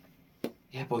mug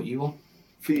Yeah, but you one?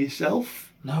 for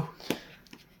yourself? No.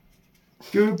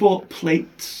 Have you ever bought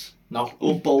plates No.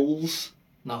 or bowls?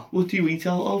 No. What do you eat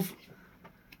out of?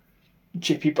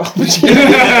 Chippy bombs.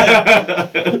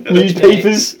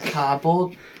 Newspapers.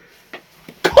 Cardboard.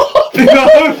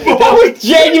 That was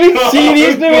genuine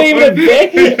serious, not even a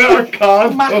bit. I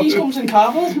can't. Mackey's comes in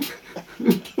cardboard.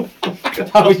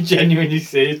 That was genuinely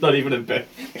serious, not even a bit.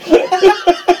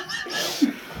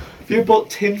 Have you ever bought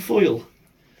tin foil?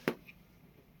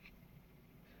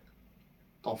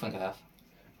 Don't think I have.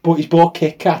 But he's bought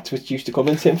Kit Kats, which used to come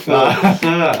in tin foil.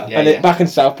 Yeah, And it, back in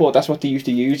Southport, that's what they used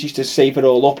to use. He used to save it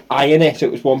all up, iron it, so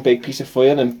it was one big piece of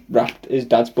foil, and wrap his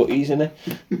dad's butties in it.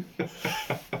 and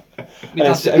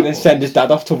then send his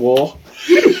dad off to war.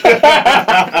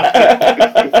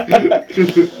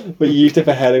 But you used it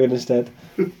for heroin instead.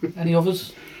 Any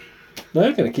others? No,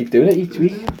 I'm going to keep doing it each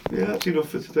week. Yeah, that's enough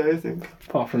for today, I think.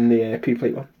 Apart from the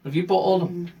P-plate one. Have you bought all of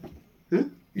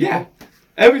them? Yeah.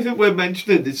 Everything we're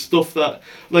mentioning is stuff that,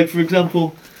 like for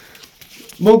example,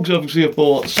 mugs obviously I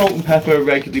bought, salt and pepper I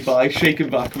regularly buy, shake and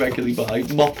vac regularly buy,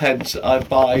 mop heads I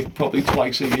buy probably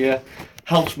twice a year,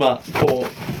 house mat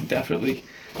bought definitely,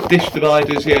 dish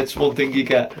dividers, yeah, it's one thing you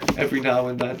get every now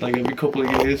and then, like every couple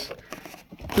of years.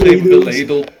 Same with the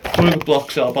ladle, toilet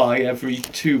blocks I buy every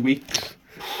 2 weeks.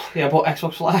 Yeah, I bought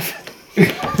Xbox Live.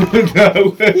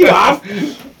 No. You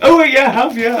have? Oh yeah, I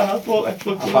have bought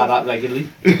Xbox I buy that regularly.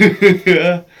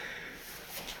 Yeah.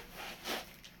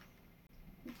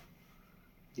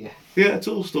 Yeah. Yeah, it's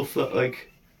all stuff that like,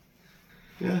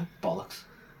 yeah. Bollocks.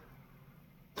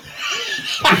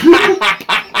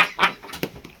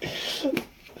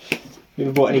 You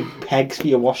ever bought any pegs for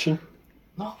your washing?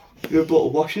 No. You ever bought a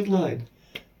washing line?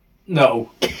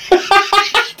 No.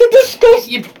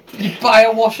 You buy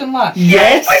a washing line?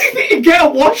 Yes! Where do you think you get a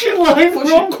washing line What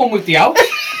from? should come with the house?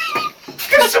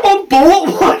 Because someone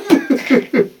bought one!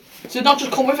 Does it not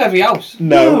just come with every house?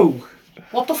 No.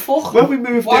 What the fuck? When we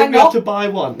moved Why in, we had not? to buy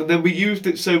one, and then we used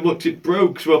it so much it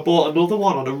broke, so I bought another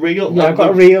one on a reel. Yeah, I've and got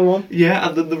a the- real one. Yeah,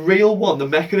 and then the real one, the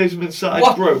mechanism inside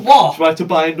What? broke, What? so I had to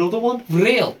buy another one.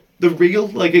 Real? The reel,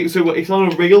 like, so it's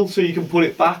on a reel, so you can put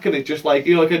it back, and it just like,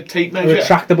 you know, like a tape A measure.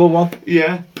 retractable one.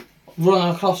 Yeah,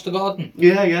 Running across the garden?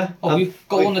 yeah. Oh, And, you've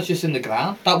got like, one that's just in the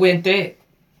ground? That weren't there?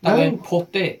 That No. weren't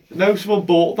put there? No, someone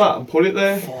bought that and put it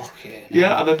there. Fuck it.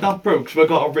 Yeah, and then that broke, so I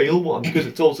got a real one because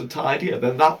it's also tidier.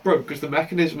 Then that broke because the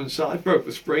mechanism inside broke,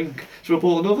 the spring. So I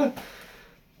bought another.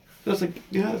 I was like,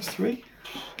 yeah, that's 3.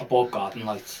 I bought garden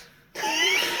lights.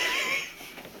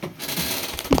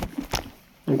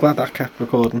 I'm glad that kept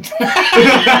recording.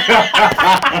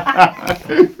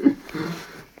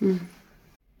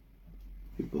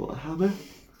 You bought a hammer.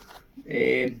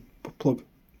 Plug.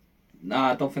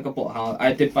 Nah, I don't think I bought a hammer.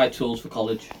 I did buy tools for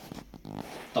college.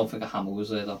 Don't think a hammer was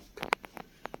there though.